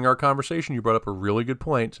during our conversation, you brought up a really good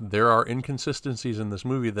point. There are inconsistencies in this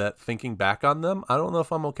movie that, thinking back on them, I don't know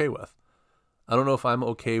if I'm okay with. I don't know if I'm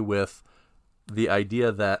okay with the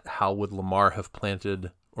idea that how would Lamar have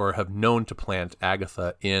planted or have known to plant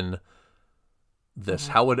Agatha in this?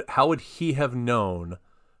 How would he have known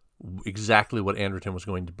exactly what Anderton was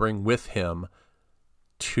going to bring with him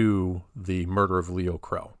to the murder of Leo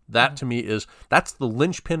Crow? That to me that's the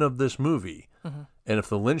linchpin of this movie. And if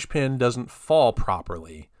the linchpin doesn't fall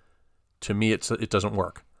properly, to me it doesn't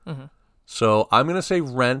work. So I'm going to say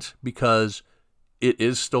Rent because it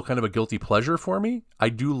is still kind of a guilty pleasure for me. I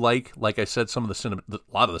do like I said, a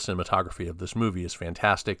lot of the cinematography of this movie is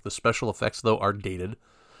fantastic. The special effects, though, are dated.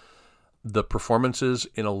 The performances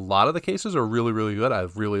in a lot of the cases are really, really good.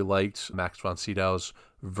 I've really liked Max von Sydow's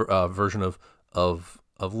version of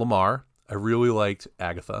Lamar. I really liked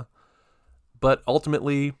Agatha. But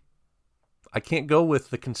ultimately, I can't go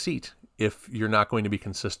with the conceit if you're not going to be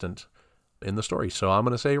consistent in the story. So I'm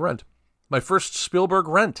going to say Rent. My first Spielberg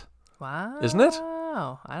Rent. Wow. Isn't it?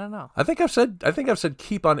 I don't know. I think I've said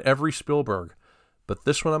keep on every Spielberg, but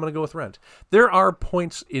this one I'm going to go with Rent. There are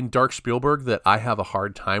points in Dark Spielberg that I have a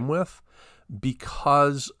hard time with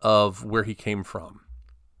because of where he came from.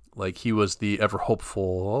 Like, he was the ever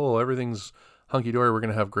hopeful, everything's hunky-dory, we're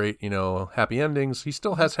going to have great, happy endings. He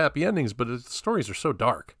still has happy endings, but his stories are so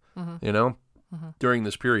dark, during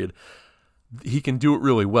this period. He can do it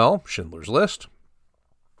really well, Schindler's List.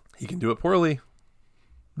 He can do it poorly,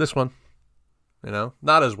 this one.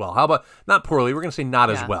 Not as well. How about not poorly? We're going to say not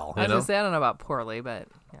as well. I was going to say, I don't know about poorly, but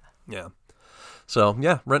yeah. Yeah. So,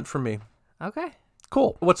 yeah, Rent from me. Okay.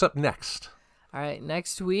 Cool. What's up next? All right.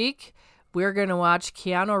 Next week, We're going to watch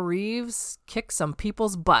Keanu Reeves kick some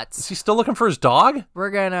people's butts. Is he still looking for his dog? We're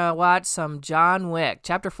going to watch some John Wick,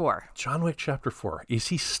 Chapter 4. John Wick Chapter 4. Is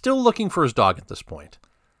he still looking for his dog at this point?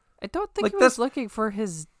 I don't think he was looking for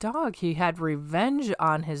his dog. He had revenge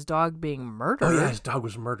on his dog being murdered. Oh, yeah, his dog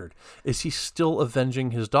was murdered. Is he still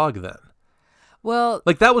avenging his dog then? Well,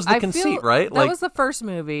 like that was the conceit, right? That was the first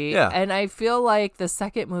movie. Yeah. And I feel like the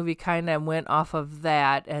second movie kind of went off of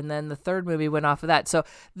that, and then the third movie went off of that. So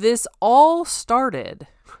this all started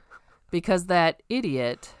because that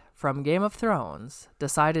idiot from Game of Thrones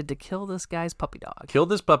decided to kill this guy's puppy dog. Killed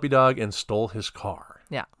his puppy dog and stole his car.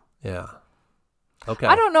 Yeah. Yeah. Okay.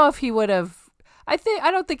 I don't know if he would have. I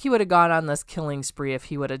don't think he would have gone on this killing spree if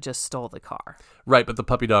he would have just stole the car. Right, but the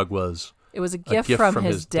puppy dog was. It was a gift from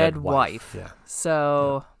his dead wife. Yeah.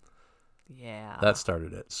 So, yeah. That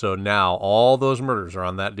started it. So now all those murders are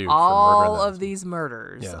on that dude. All of these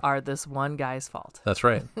murders are this one guy's fault. That's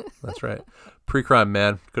right. That's right. Pre-crime,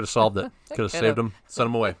 man. Could have solved it. Could have saved him. Sent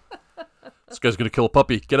him away. This guy's going to kill a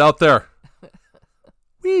puppy. Get out there.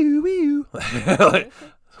 Wee wee.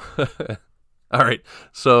 All right.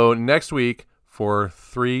 So next week for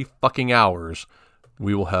 3 fucking hours,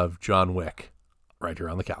 we will have John Wick. Right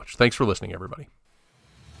here on the couch. Thanks for listening, everybody.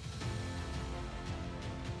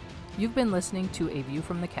 You've been listening to A View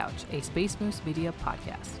from the Couch, a Space Moose Media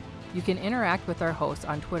podcast. You can interact with our hosts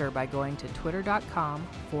on Twitter by going to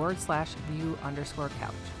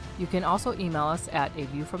twitter.com/view_couch. You can also email us at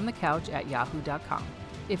aviewfromthecouch@yahoo.com.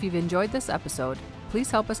 If you've enjoyed this episode,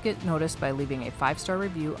 please help us get noticed by leaving a 5-star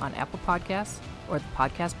review on Apple Podcasts or the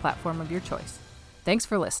podcast platform of your choice. Thanks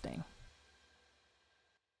for listening.